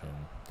Williamson.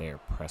 ground. They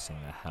are pressing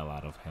the hell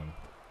out of him.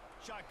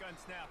 Shotgun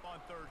snap on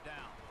third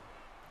down.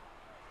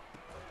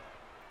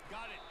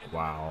 Got it. In the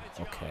Wow. middle, it's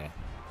Okay.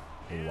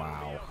 gone.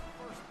 Wow. It'll be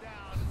a first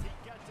down as he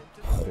gets it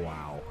to the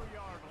Wow.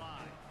 34-yard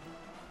line.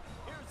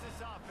 Here's this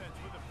offense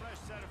with a fresh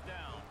set of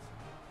downs.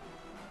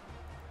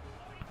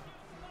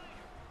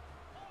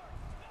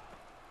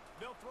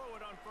 They'll throw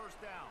it on first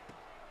down.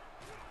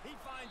 He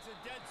finds a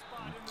dead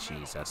spot in the Jeez,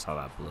 middle. I saw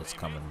that blitz They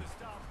coming. make the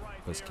stop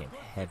right Blitz there. came Good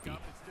heavy.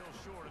 pickup. It's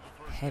still short of the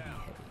first Heavy, down.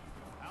 heavy.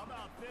 How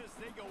about this?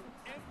 They go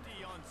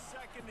empty on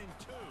second and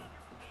 2.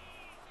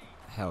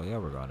 Hell yeah,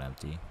 we're going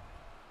empty.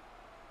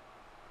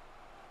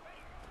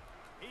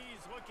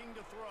 He's looking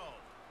to throw.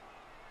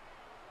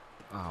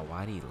 Oh,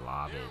 why'd he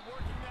lob They're it?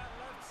 working that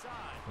left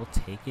side. We'll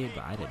take it,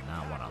 but I did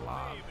not want to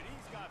lob. But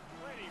he's got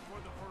plenty for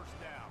the first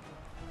down.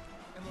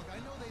 And look, I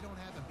know they don't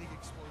have a big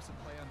explosive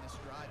play on this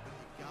drive, but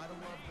you gotta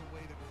love the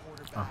way the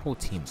quarterback. Our whole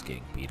team's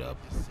getting beat up.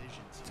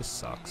 Decisions. This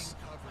sucks.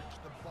 Coverage.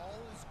 The ball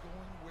is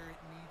going where it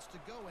needs to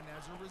go, and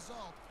as a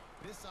result,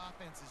 this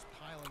offense is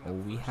piling up. Oh,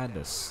 we had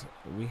to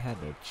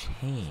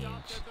change.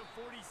 Stopped at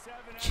the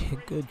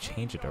 47 Good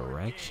change of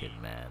direction,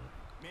 man.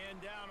 Man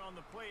down on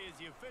the play as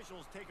the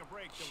officials take a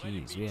break to let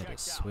it Jeez, be we had to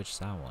checked out. switch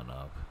that one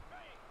up.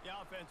 The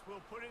offense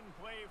will put it in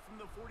play from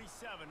the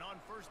 47 on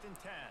first and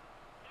 10.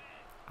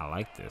 I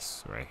like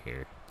this right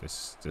here.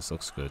 This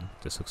looks good.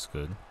 This looks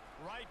good.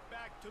 Right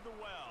back to the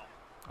well.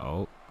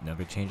 Oh,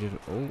 another change of.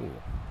 Oh,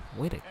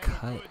 way to And a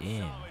cut good,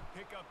 in. solid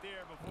pickup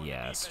there before the Yeah,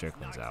 defense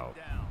Strickland's knocks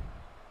it out. down.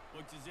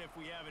 Looks as if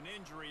we have an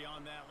injury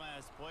on that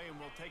last play, and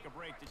we'll take a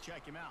break to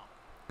check him out.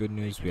 Good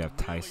news, They we can have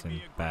really Tyson.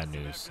 be Bad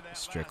aggressive news, after that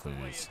last Strickland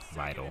play. is It's second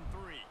vital. and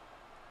 3.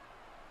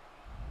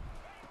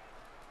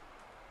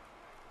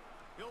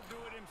 He'll do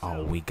it Oh,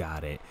 himself. we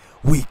got it.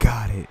 We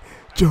got it.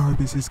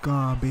 Jarvis is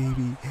gone,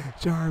 baby.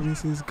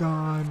 Jarvis is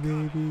gone,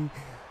 baby.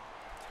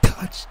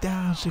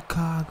 Touchdown,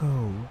 Chicago.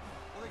 Well,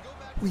 they go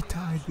back to We the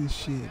tied option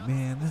this play. shit, Now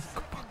man. this Let's is the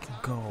second fucking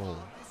time go.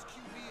 involved. This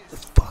QB is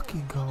Let's still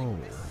fucking go.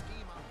 running this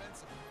scheme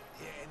offensively.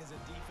 Yeah, and as a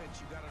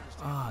defense, you gotta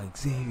understand. Ah,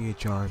 Xavier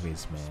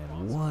Jarvis,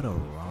 man. What a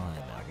run.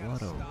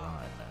 What a run.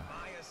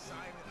 My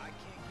assignment, I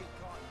can't get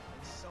caught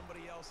in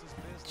somebody else's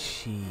business.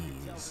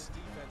 It tells Jeez. this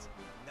defense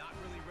not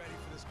really ready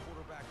for this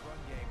quarterback run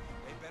game.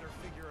 They better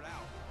figure it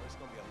out, or it's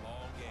gonna be a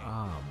long game.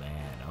 Oh,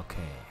 man.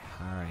 Okay.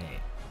 All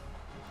right.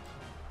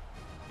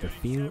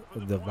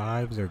 The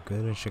vibes are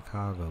good in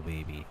Chicago,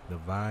 baby. The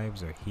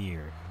vibes are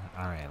here.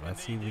 All right,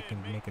 let's see if we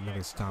can make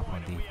another stop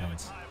on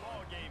defense.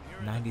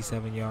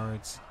 97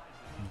 yards.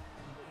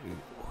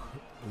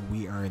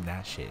 We earned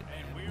that shit,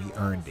 man. We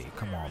earned it.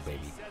 Come on,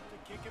 baby.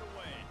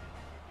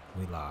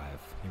 We live.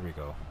 Here we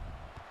go.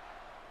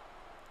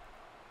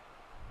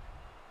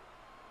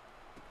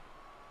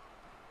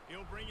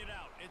 He'll bring it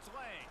out. It's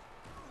Lang.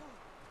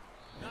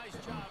 Nice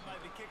job by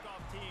the kickoff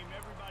team.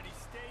 Everybody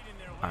stayed in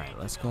their lane. All right,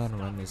 let's go ahead and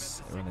run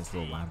this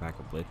little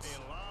linebacker blitz.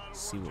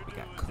 See what we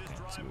got cooking.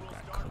 See what we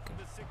got cooking.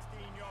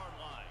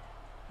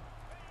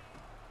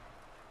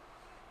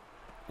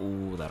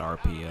 Ooh, that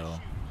RPO.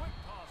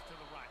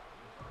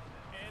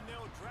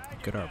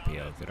 Good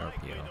RPO. Good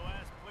RPO.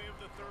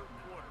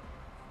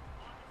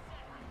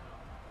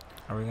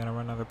 Are we gonna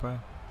run another play?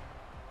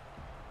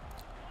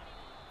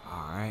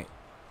 All right.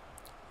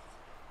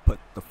 Put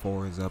the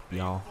fours up,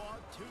 y'all.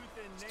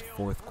 It's the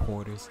fourth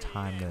quarter. It's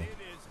time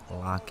to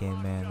lock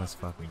in, man. Let's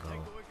fucking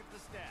go.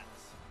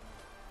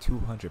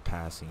 200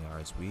 passing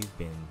yards. We've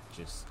been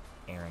just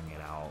airing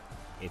it out.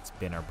 It's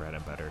been our bread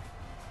and butter.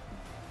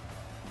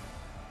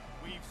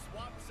 We've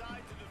swapped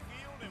sides of the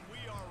field and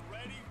we are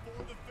ready for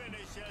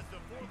as the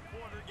fourth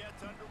quarter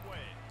gets underway.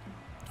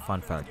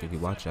 Fun fact, if you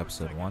watch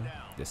episode 1,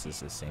 this is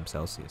the same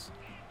Celsius.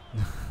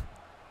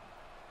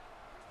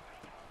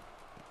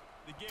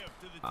 The gift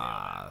to the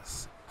Ah.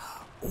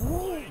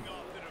 Ooh.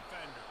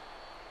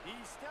 He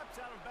steps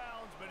out of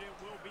bounds, but it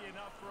will be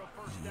enough for a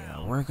first Yeah,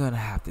 down. we're gonna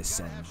have to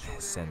send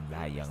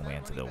that young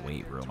man to the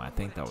weight room. I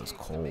think that was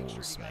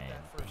Coles, man.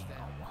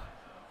 Damn.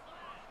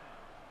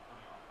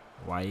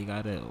 Why you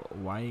gotta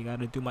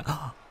do my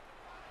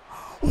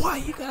Why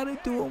you gotta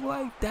do him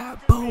like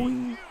that,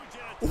 Bowie?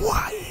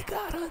 Why you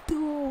gotta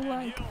do him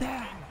like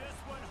that? This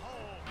one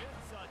home.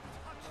 It's a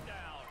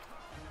touchdown.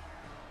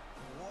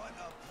 What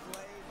a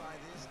play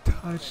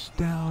by this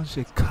Touchdown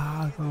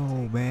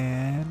Chicago,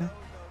 man.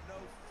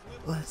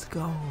 Let's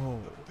go.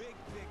 big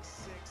pick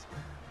six.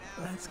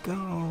 Let's go,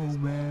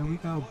 man. We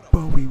got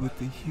Bowie with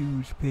the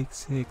huge pick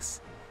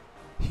 6.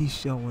 He's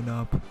showing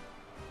up.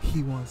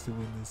 He wants to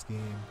win this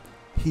game.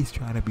 He's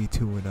trying to be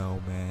 2-0,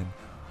 man.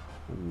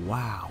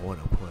 Wow, what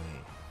a play.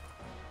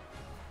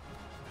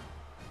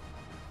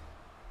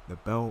 The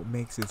belt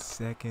makes its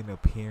second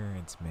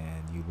appearance,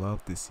 man. You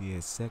love to see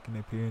his second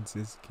appearance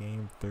this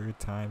game, third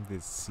time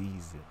this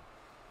season.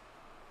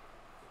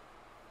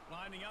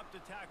 Lining up to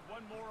tack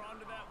one more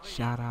onto that lead.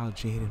 Shout out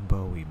Jaden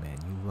Bowie, man.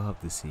 You love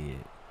to see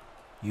it.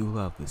 You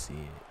love to see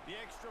it. The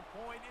extra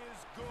point is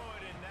good,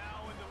 and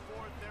now in the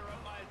fourth, they're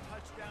up by a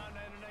touchdown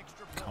and an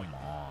extra point. Come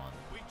on.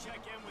 We check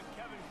in with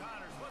Kevin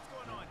Connors. What's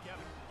going on,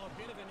 Kevin? A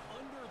bit of an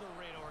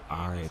under-the-radar game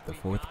All right, this the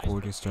week, fourth guys,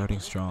 quarter but starting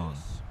take a look at strong.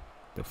 this.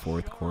 The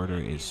fourth quarter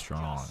Charlotte is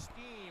strong. just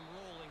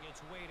steamrolling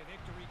its way to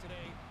victory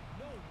today.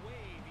 No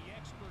way the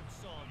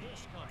experts saw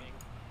this coming.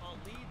 A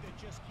lead that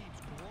just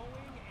keeps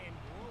growing and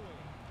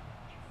growing.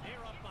 They're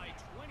up by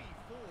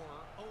 24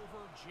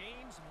 over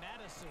James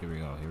Madison. Here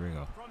we go. Here we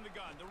go. From the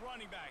gun, the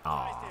running back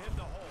Aw. tries to hit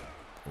the hole.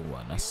 Ooh,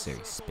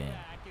 unnecessary We'll spin.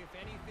 circle back if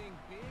anything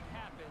big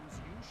happens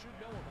you should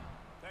know about.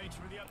 Thanks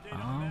for the update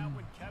on that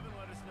when Kevin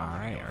let us know. All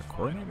when right, it our goes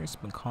coordinator's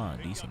been calling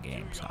a final. decent Picked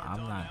up game, 2 so yards I'm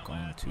on not that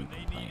going last to one. They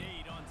need complain.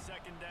 8 on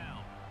second down.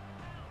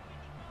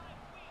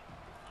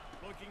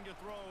 Looking to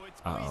throw,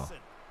 it's Uh-oh. Gleason.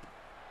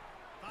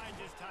 Finds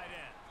his tight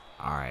end.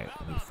 All right,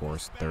 we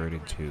forced 3rd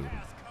and 2.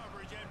 Pass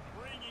coverage and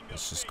bringing the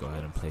Let's just big go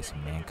ahead and play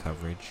some man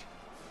coverage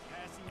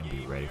passing and be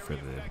game ready very for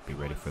the effective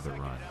on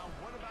run. second down.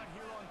 What about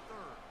here on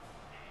third?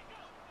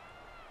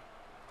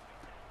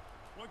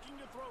 Looking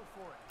to throw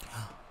for it.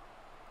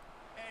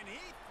 And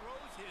he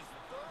throws his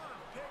third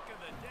pick of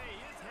the day.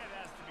 His head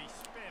has to be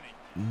spinning.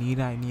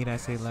 Need I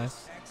say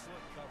less?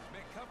 Excellent coverage.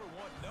 Man, cover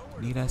one,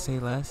 nowhere Need to I throw say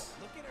the less?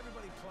 football. Look at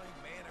everybody playing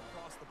man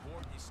across the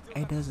board. You still It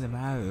have to doesn't stay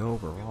matter on the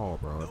overall,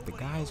 field. bro. If the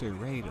Nobody guys are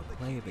over ready the to top.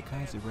 play, the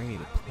guys are ready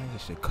to play.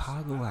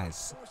 Chicago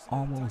has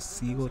almost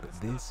sealed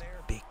this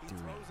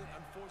victory.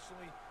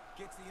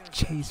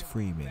 Chase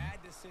Freeman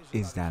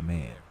is that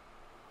man.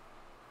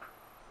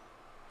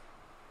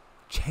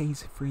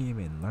 Chase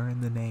Freeman,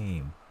 learn the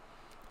name.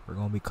 We're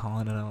going to be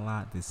calling it a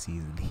lot this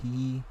season.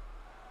 He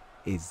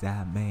is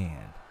that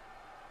man.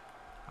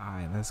 All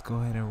right, let's go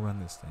ahead and run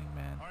this thing,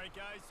 man. All right,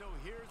 guys, so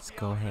here's Let's the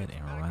go ahead offense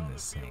and back run on the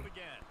this field thing.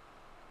 again.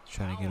 Let's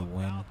try to get a How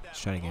win. about Let's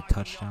that try to get a blocking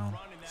up touchdown.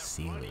 front in that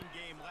Seal running it.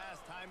 game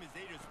last time as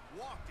they just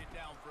walked it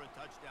down for a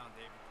touchdown,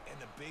 David. And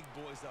the big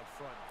boys up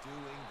front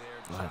doing their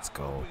job. Let's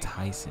go. Opening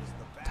Tyson. holes,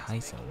 the backs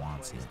Tyson making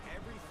wants plays, it.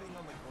 Everything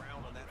on the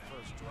ground on that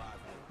first drive.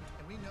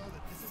 And we know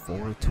that this is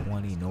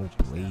 420, no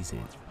blaze it.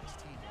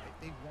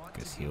 Because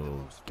Because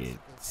he'll get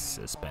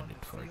suspended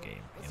for a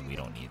game, and we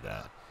don't need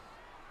that.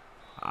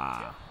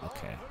 Ah,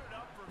 okay.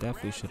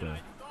 Definitely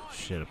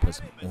should have put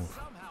some oomph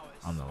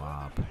on the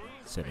lob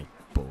instead of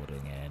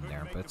bulleting it in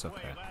there, but it's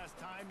okay. Last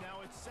time,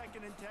 now it's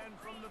 2nd and 10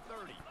 from the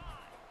 30.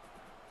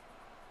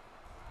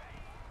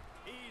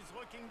 He's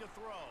looking to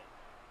throw.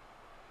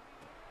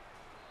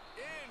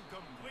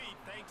 Incomplete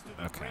thanks to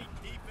the Okay.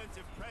 great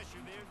defensive pressure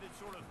there that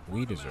sort of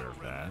We put him out deserve of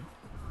rhythm.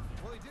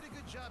 that. Well, he did a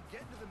good job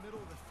getting to the middle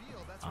of the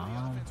field. That's where the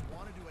offense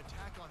wanted to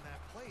attack on that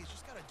play. He's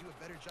just got to do a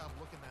better job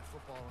looking that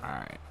football around. All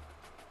right.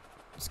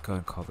 Let's go ahead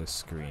and call this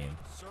screen.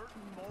 Certain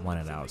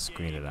One moments it in out, the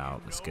screen game it out.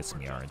 you Let's know get some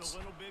are just a yards.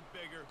 little bit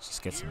bigger. Let's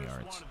just get some Here's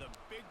yards. One of the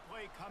big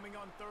play coming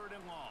on 3rd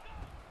and long.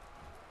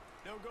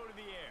 They'll go to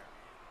the air.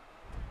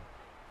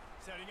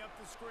 Setting up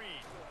the screen.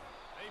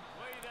 They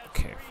play that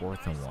Okay, screen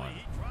 4th and nicely. 1.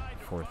 He tried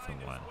to 4th find and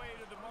his 1. way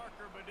to the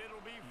marker, but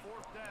it'll be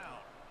 4th down.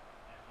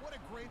 What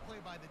a great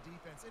play by the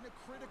defense. In a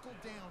critical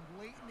down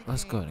late in the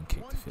Let's game, go ahead and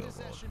kick the one field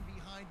goal. possession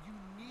behind, you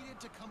needed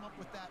to come up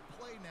with that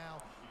play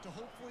now to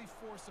hopefully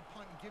force a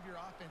punt and give your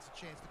offense a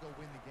chance to go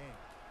win the game.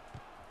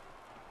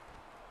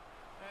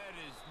 That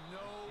is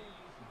no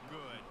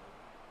good.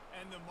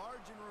 And the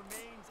margin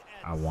remains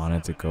at I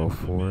wanted to 7 go after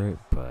the for miss. it,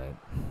 but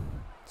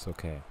it's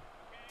okay.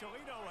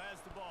 Toledo has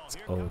the ball. It's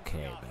Here comes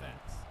okay, the man.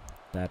 offense.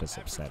 That is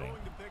After upsetting.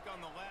 throwing the pick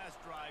on the last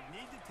drive,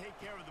 need to take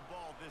care of the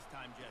ball this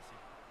time, Jesse.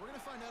 We're going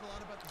to find out a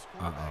lot about this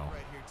quarterback Uh-oh.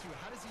 right here, too.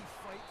 How does he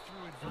fight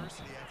through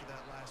adversity after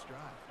that last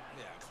drive?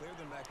 Yeah, clear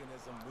the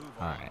mechanism, move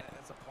All on. right.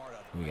 That's a part of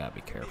it. We gotta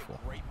be You can careful.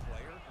 a great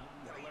player.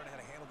 You gotta learn how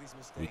to handle these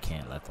mistakes. We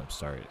can't let them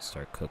start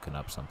cooking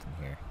up something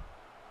here.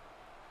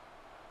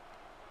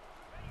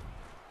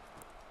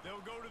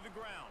 They'll go to the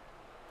ground.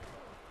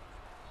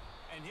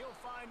 And he'll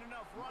find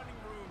enough running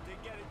room to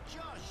get it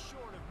just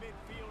short of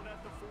midfield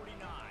at the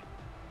 49.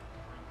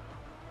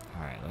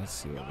 All right, let's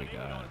see what we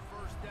got.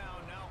 First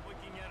down, now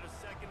looking at a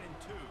 2nd and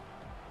 2.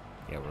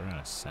 Yeah, we're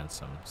gonna send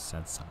some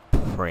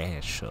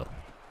pressure.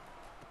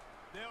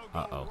 They'll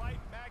go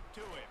right back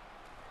to it.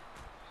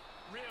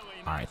 Really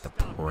All right, nice the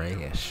stuff there from the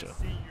pressure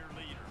senior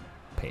leader.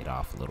 paid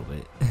off a little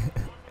bit. Here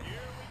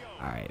we go.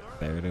 All right,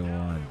 3rd and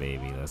 1,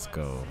 baby. Let's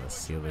go. Let's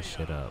seal this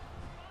shit up.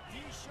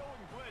 He's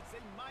showing blitz. They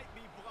might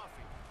be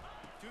bluffing.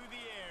 To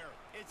the air.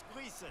 It's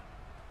Gleason.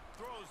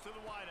 Throws to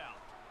the wideout.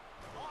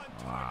 On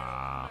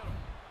target over the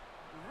middle.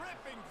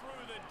 Ripping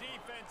through the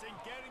defense and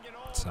getting it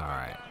all It's all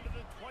right. down to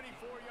the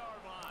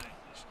 24-yard line.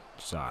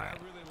 It's all right.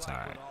 I really It's like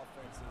all right. when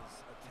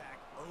offenses attack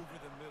over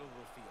the middle of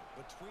the field.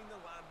 Between the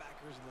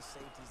linebackers and the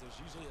safeties, there's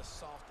usually a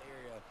soft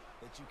area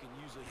that you can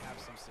usually have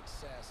some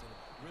success. And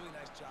really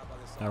nice job by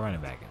this. That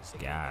running back is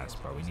gas,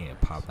 bro. We need to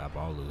pop that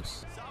ball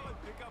loose. Solid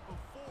pickup of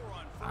 4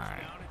 on first All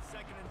right. down at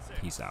 2nd and 6.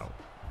 Peace out.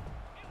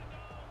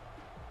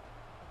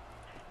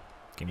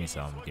 Give me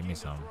some. Give me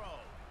some.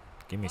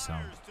 Give me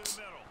some. Fires to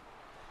the middle.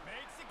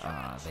 Makes the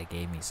catch. They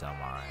gave me some.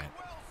 All right.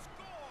 Will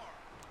score.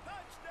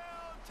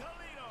 Touchdown,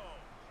 Toledo.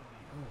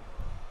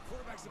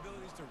 Quarterback's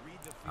abilities to read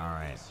the field All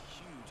right. is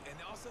huge, and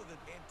also the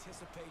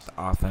anticipation.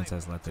 The offense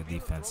has let the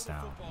defense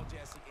down.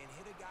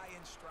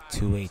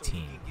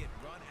 218.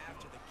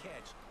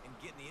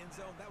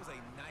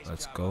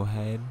 Let's go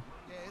ahead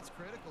Yeah, it's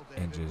critical,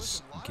 and David.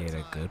 just With a lot get of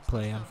a good times,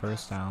 play on touchdown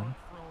first passes down. are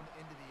thrown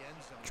into the end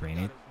zone. Drain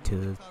You it gotta to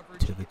read the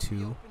coverage, to the get the 2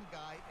 open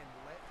guy, and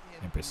let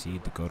him and do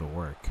proceed the to go to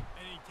work.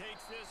 And he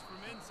takes this from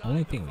inside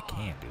Only the thing we 5.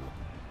 can do.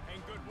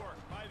 And good work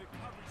by the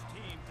coverage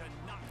team to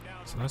knock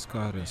down. So let's go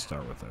ahead and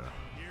start with a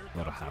Here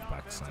little comes the halfback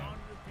offense slam.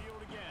 onto the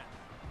field again.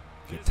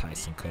 Get This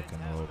Tyson defense cooking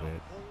a has little to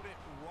bit. Hold it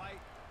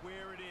right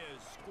where it is.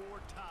 Score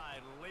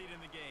tied late in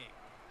the game.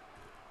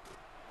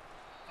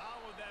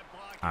 Followed that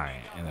block. All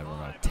right, and then we're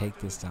gonna take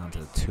this down to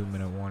the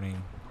 2-minute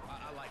warning,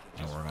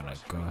 and we're gonna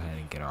go ahead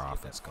and get our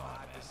offense going,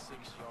 man. 6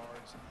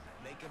 yards.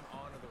 Make him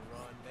honor the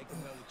run. Make him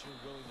know that you're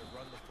willing to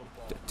run the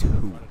football. The and 2.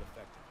 run it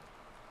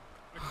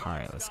effectively. All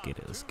right, let's get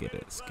it. Let's get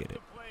it. Let's get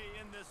it.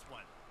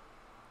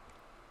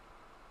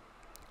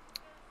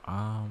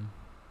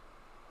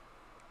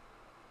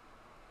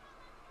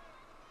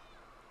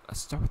 Let's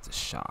start with the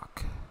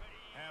shock.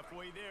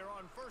 Halfway there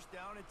on first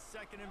down, it's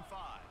 2nd and 5.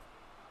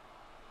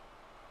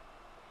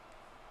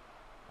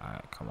 All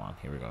right, come on.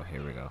 Here we go.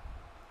 Here we go.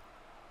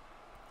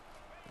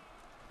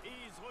 He's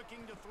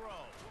looking to throw.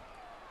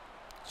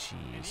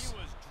 And he Jeez.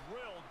 was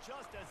drilled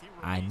just as he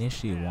I released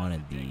initially the pass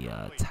wanted to take the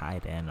the lead.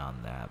 tight end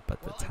on that,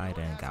 but the tight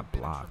end got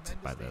blocked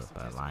by the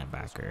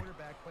linebacker,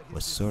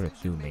 which sort of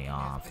threw me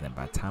off. And then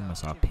by the time I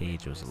saw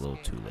Page, it was a little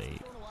too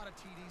late.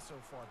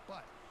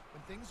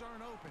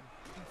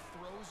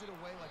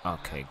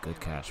 Okay, good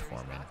catch,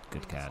 Foreman.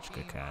 Good catch,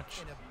 good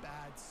catch.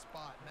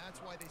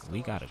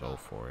 We gotta go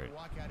for it.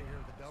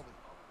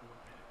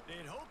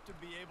 They'd hope to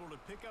be able to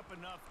pick up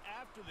enough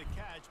after the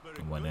catch, but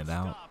a Win good it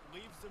out. stop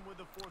leaves them with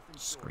a 4th and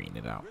short. Screen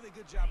it out. Really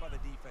good job by the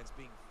defense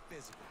being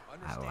physical.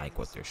 I like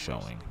what they're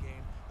showing. The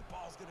game. The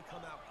ball's going to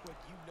come out quick.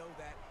 You know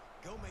that.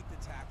 Go make the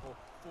tackle.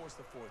 Force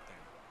the 4th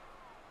down.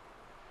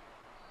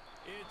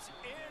 It's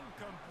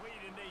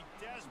incomplete, and they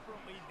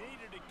desperately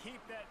needed to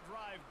keep that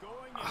drive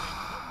going, and they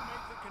couldn't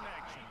make the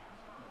connection.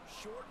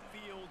 Short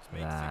fields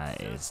make That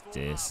is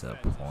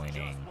successful offenses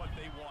disappointing. just what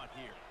they want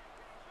here.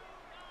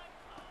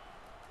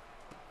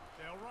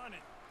 They'll run it.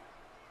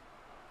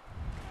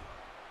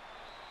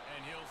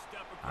 And he'll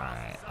step across All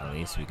right, the at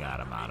least we sideline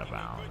got him out of after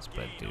making a bounds. good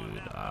But gain on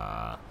dude,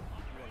 that.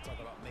 You want to talk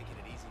about making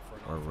it easy for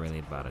an we're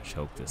really offensive about to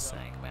coordinator. choke this Pick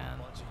up thing, a man.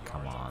 bunch of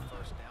Come yards on.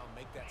 First down,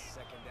 make that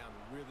 2nd down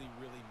really,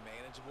 really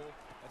manageable.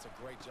 That's a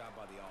great job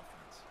by the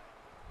offense.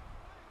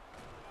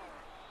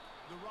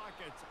 The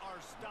Rockets are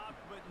stopped,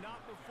 but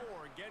not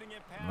before getting it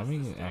past Let the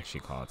me sticks.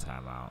 actually call a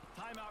timeout.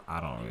 Timeout I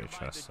don't called really here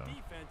by trust the them.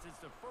 defense. It's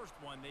the first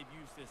one they've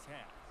used this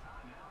half.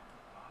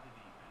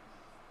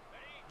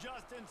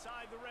 Just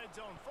inside the red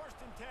zone, 1st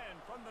and 10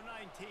 from the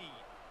 19.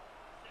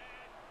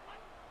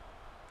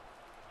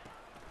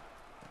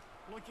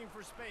 Looking for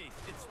space.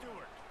 It's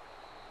Stewart.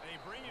 They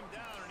bring him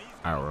down, and he's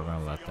All right, we're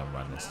gonna let them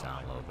run this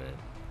down a little bit.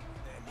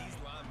 And these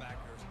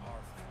linebackers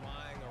are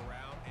flying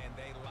around, and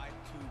they like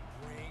to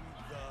bring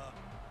the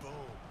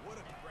boom.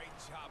 What a great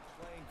job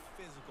playing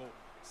physical,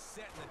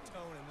 setting the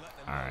tone, and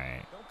letting them All know,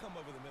 right, don't come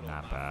over the middle.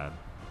 not of my bad.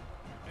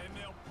 And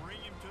they'll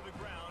bring him to the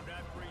ground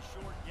after a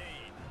short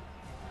gain.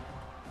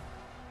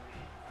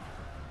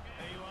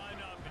 They line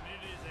up, and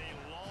it is a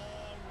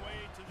long way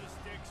to the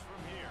sticks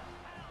from here.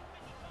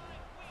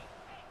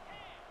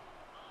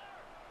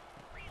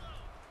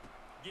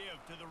 Give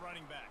to the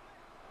running back.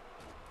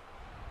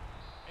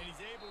 And he's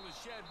able to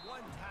shed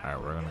one tackle. All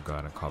right, we're gonna go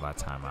ahead and call that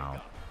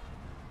timeout.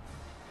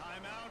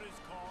 Timeout is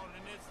called,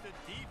 and it's the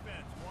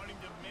defense wanting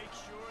to make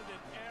sure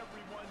that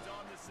everyone's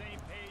on the same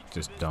page. for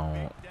Just this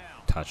don't big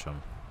down. touch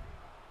him.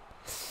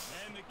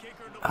 And the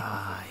kicker delivers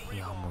Ah, a he free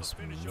ball to almost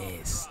finish off the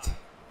missed. drive.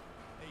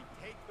 They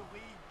take the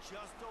lead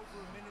just over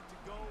a minute to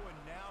go, and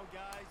now,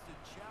 guys, the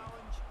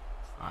challenge,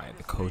 Alright,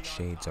 the coach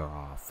shades are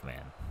off,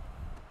 man.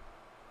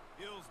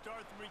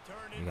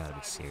 We gotta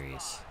be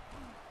serious.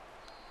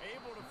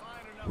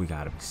 We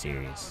gotta be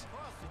serious.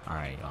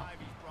 Alright, y'all.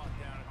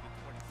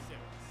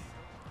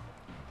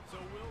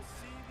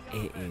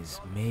 It is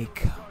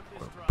make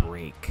or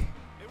break.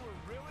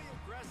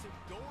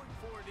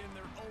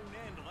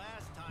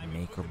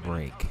 Make or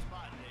break.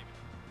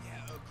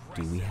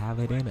 Do we have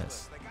it in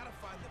us?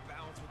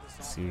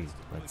 Seriously,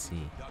 let's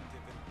see.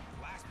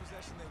 Last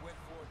possession they went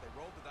for it, they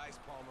rolled the dice,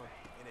 Palmer,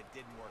 and it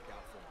didn't work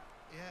out for them.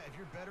 Yeah, if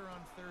you're better on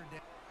third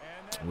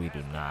down. We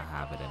do not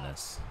have it in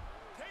us.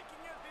 Taking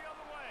it the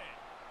other way.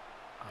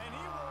 And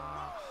he will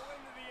roll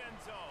into the end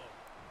zone.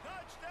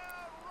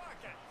 Touchdown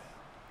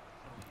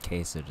Rockets.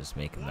 Case of just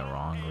making the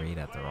wrong read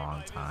at the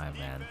wrong time,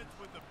 man.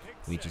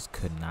 We just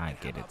could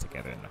not get it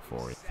together in the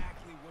fourth.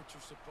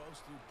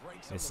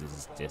 This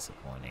is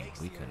disappointing.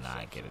 We could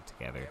not get it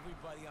together.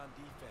 Everybody on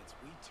defense,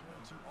 we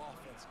turn to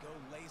offense, go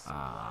lay some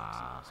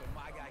blocks so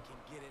my guy can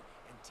get it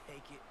and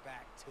take it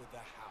back to the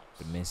house.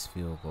 The missed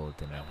field goal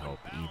didn't help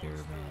either,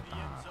 man.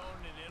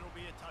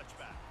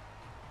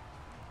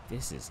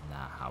 This is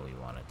not how we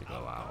wanted to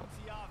go out.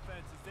 The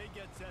offense as they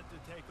get set to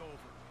take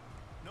over.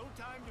 No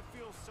time to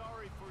feel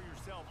sorry for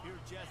yourself here,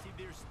 Jesse.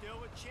 There's still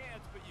a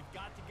chance, but you've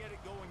got to get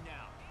it going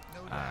now.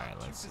 No doubt. Alright,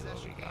 let's see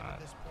what we got.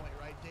 At this point,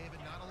 right, David?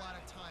 Not a lot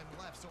of time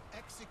left, so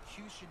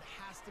execution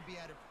has to be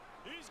at a...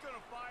 He's going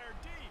to fire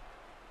deep.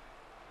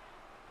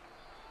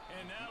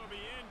 And that'll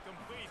be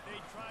incomplete.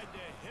 They tried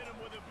to hit him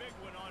with a big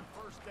one on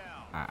first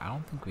down. I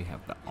don't think we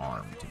have the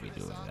arm to be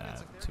doing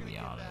that, to be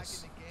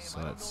honest. So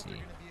let's see.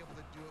 They're going to be able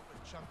to do it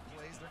with chunk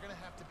plays. They're going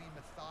to have to be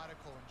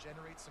methodical and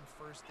generate some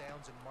first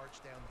downs and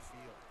march down the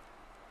field.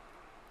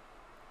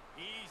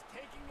 He's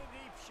taking a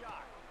deep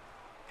shot.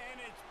 And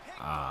it's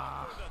picked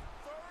up for the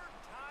third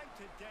time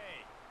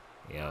today.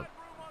 Yep.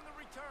 Room on the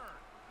return.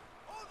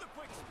 Oh, the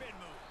quick spin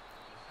move.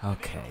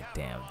 Okay,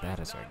 damn,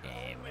 that is our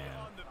game,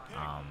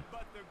 man.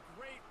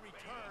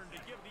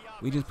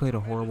 We just played a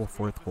horrible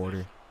fourth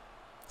quarter.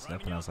 There's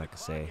nothing else I can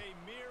say.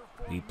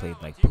 We played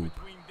like poop.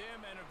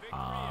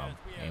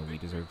 And we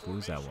deserve to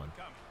lose that one.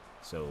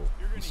 So,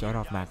 we start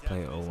off match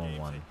play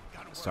 0-1.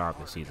 Start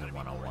off the season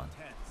 1-1.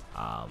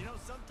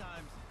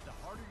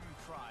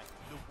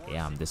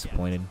 Yeah, I'm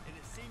disappointed.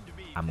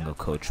 I'm going to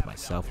coach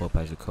myself up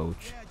as a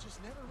coach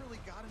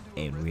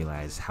and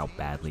realize how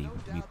badly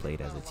we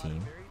played as a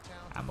team.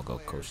 I'm going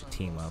to go coach the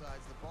team up.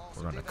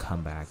 We're going to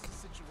come back.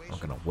 We're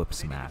going to whip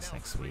some ass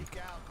next week.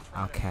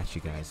 I'll catch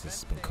you guys.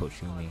 This has been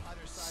Coach Uni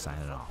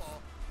signing off.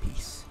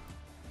 Peace.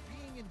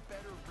 Being in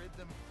better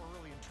rhythm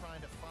early and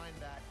trying to find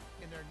that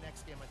in their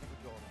next game, I think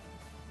would go a long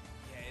way.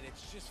 Yeah, and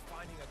it's just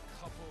finding a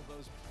couple of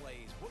those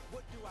plays.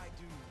 What do I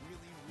do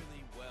really,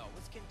 really well?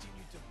 Let's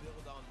continue to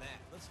build on that.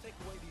 Let's take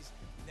away these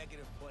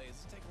negative plays.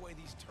 Let's take away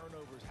these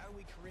turnovers. How do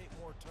we create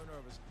more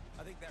turnovers?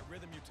 I think that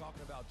rhythm you're talking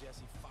about,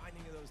 Jesse,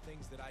 finding those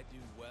things that I do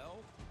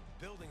well,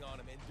 building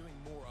on them, and doing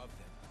more of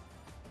them.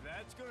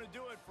 That's going to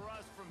do it for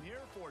us from here.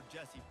 For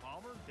Jesse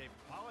Palmer, David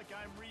Pollack,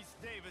 I'm Reese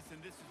Davis,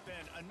 and this has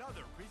been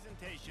another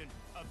presentation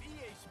of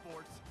EA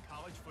Sports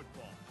College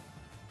Football.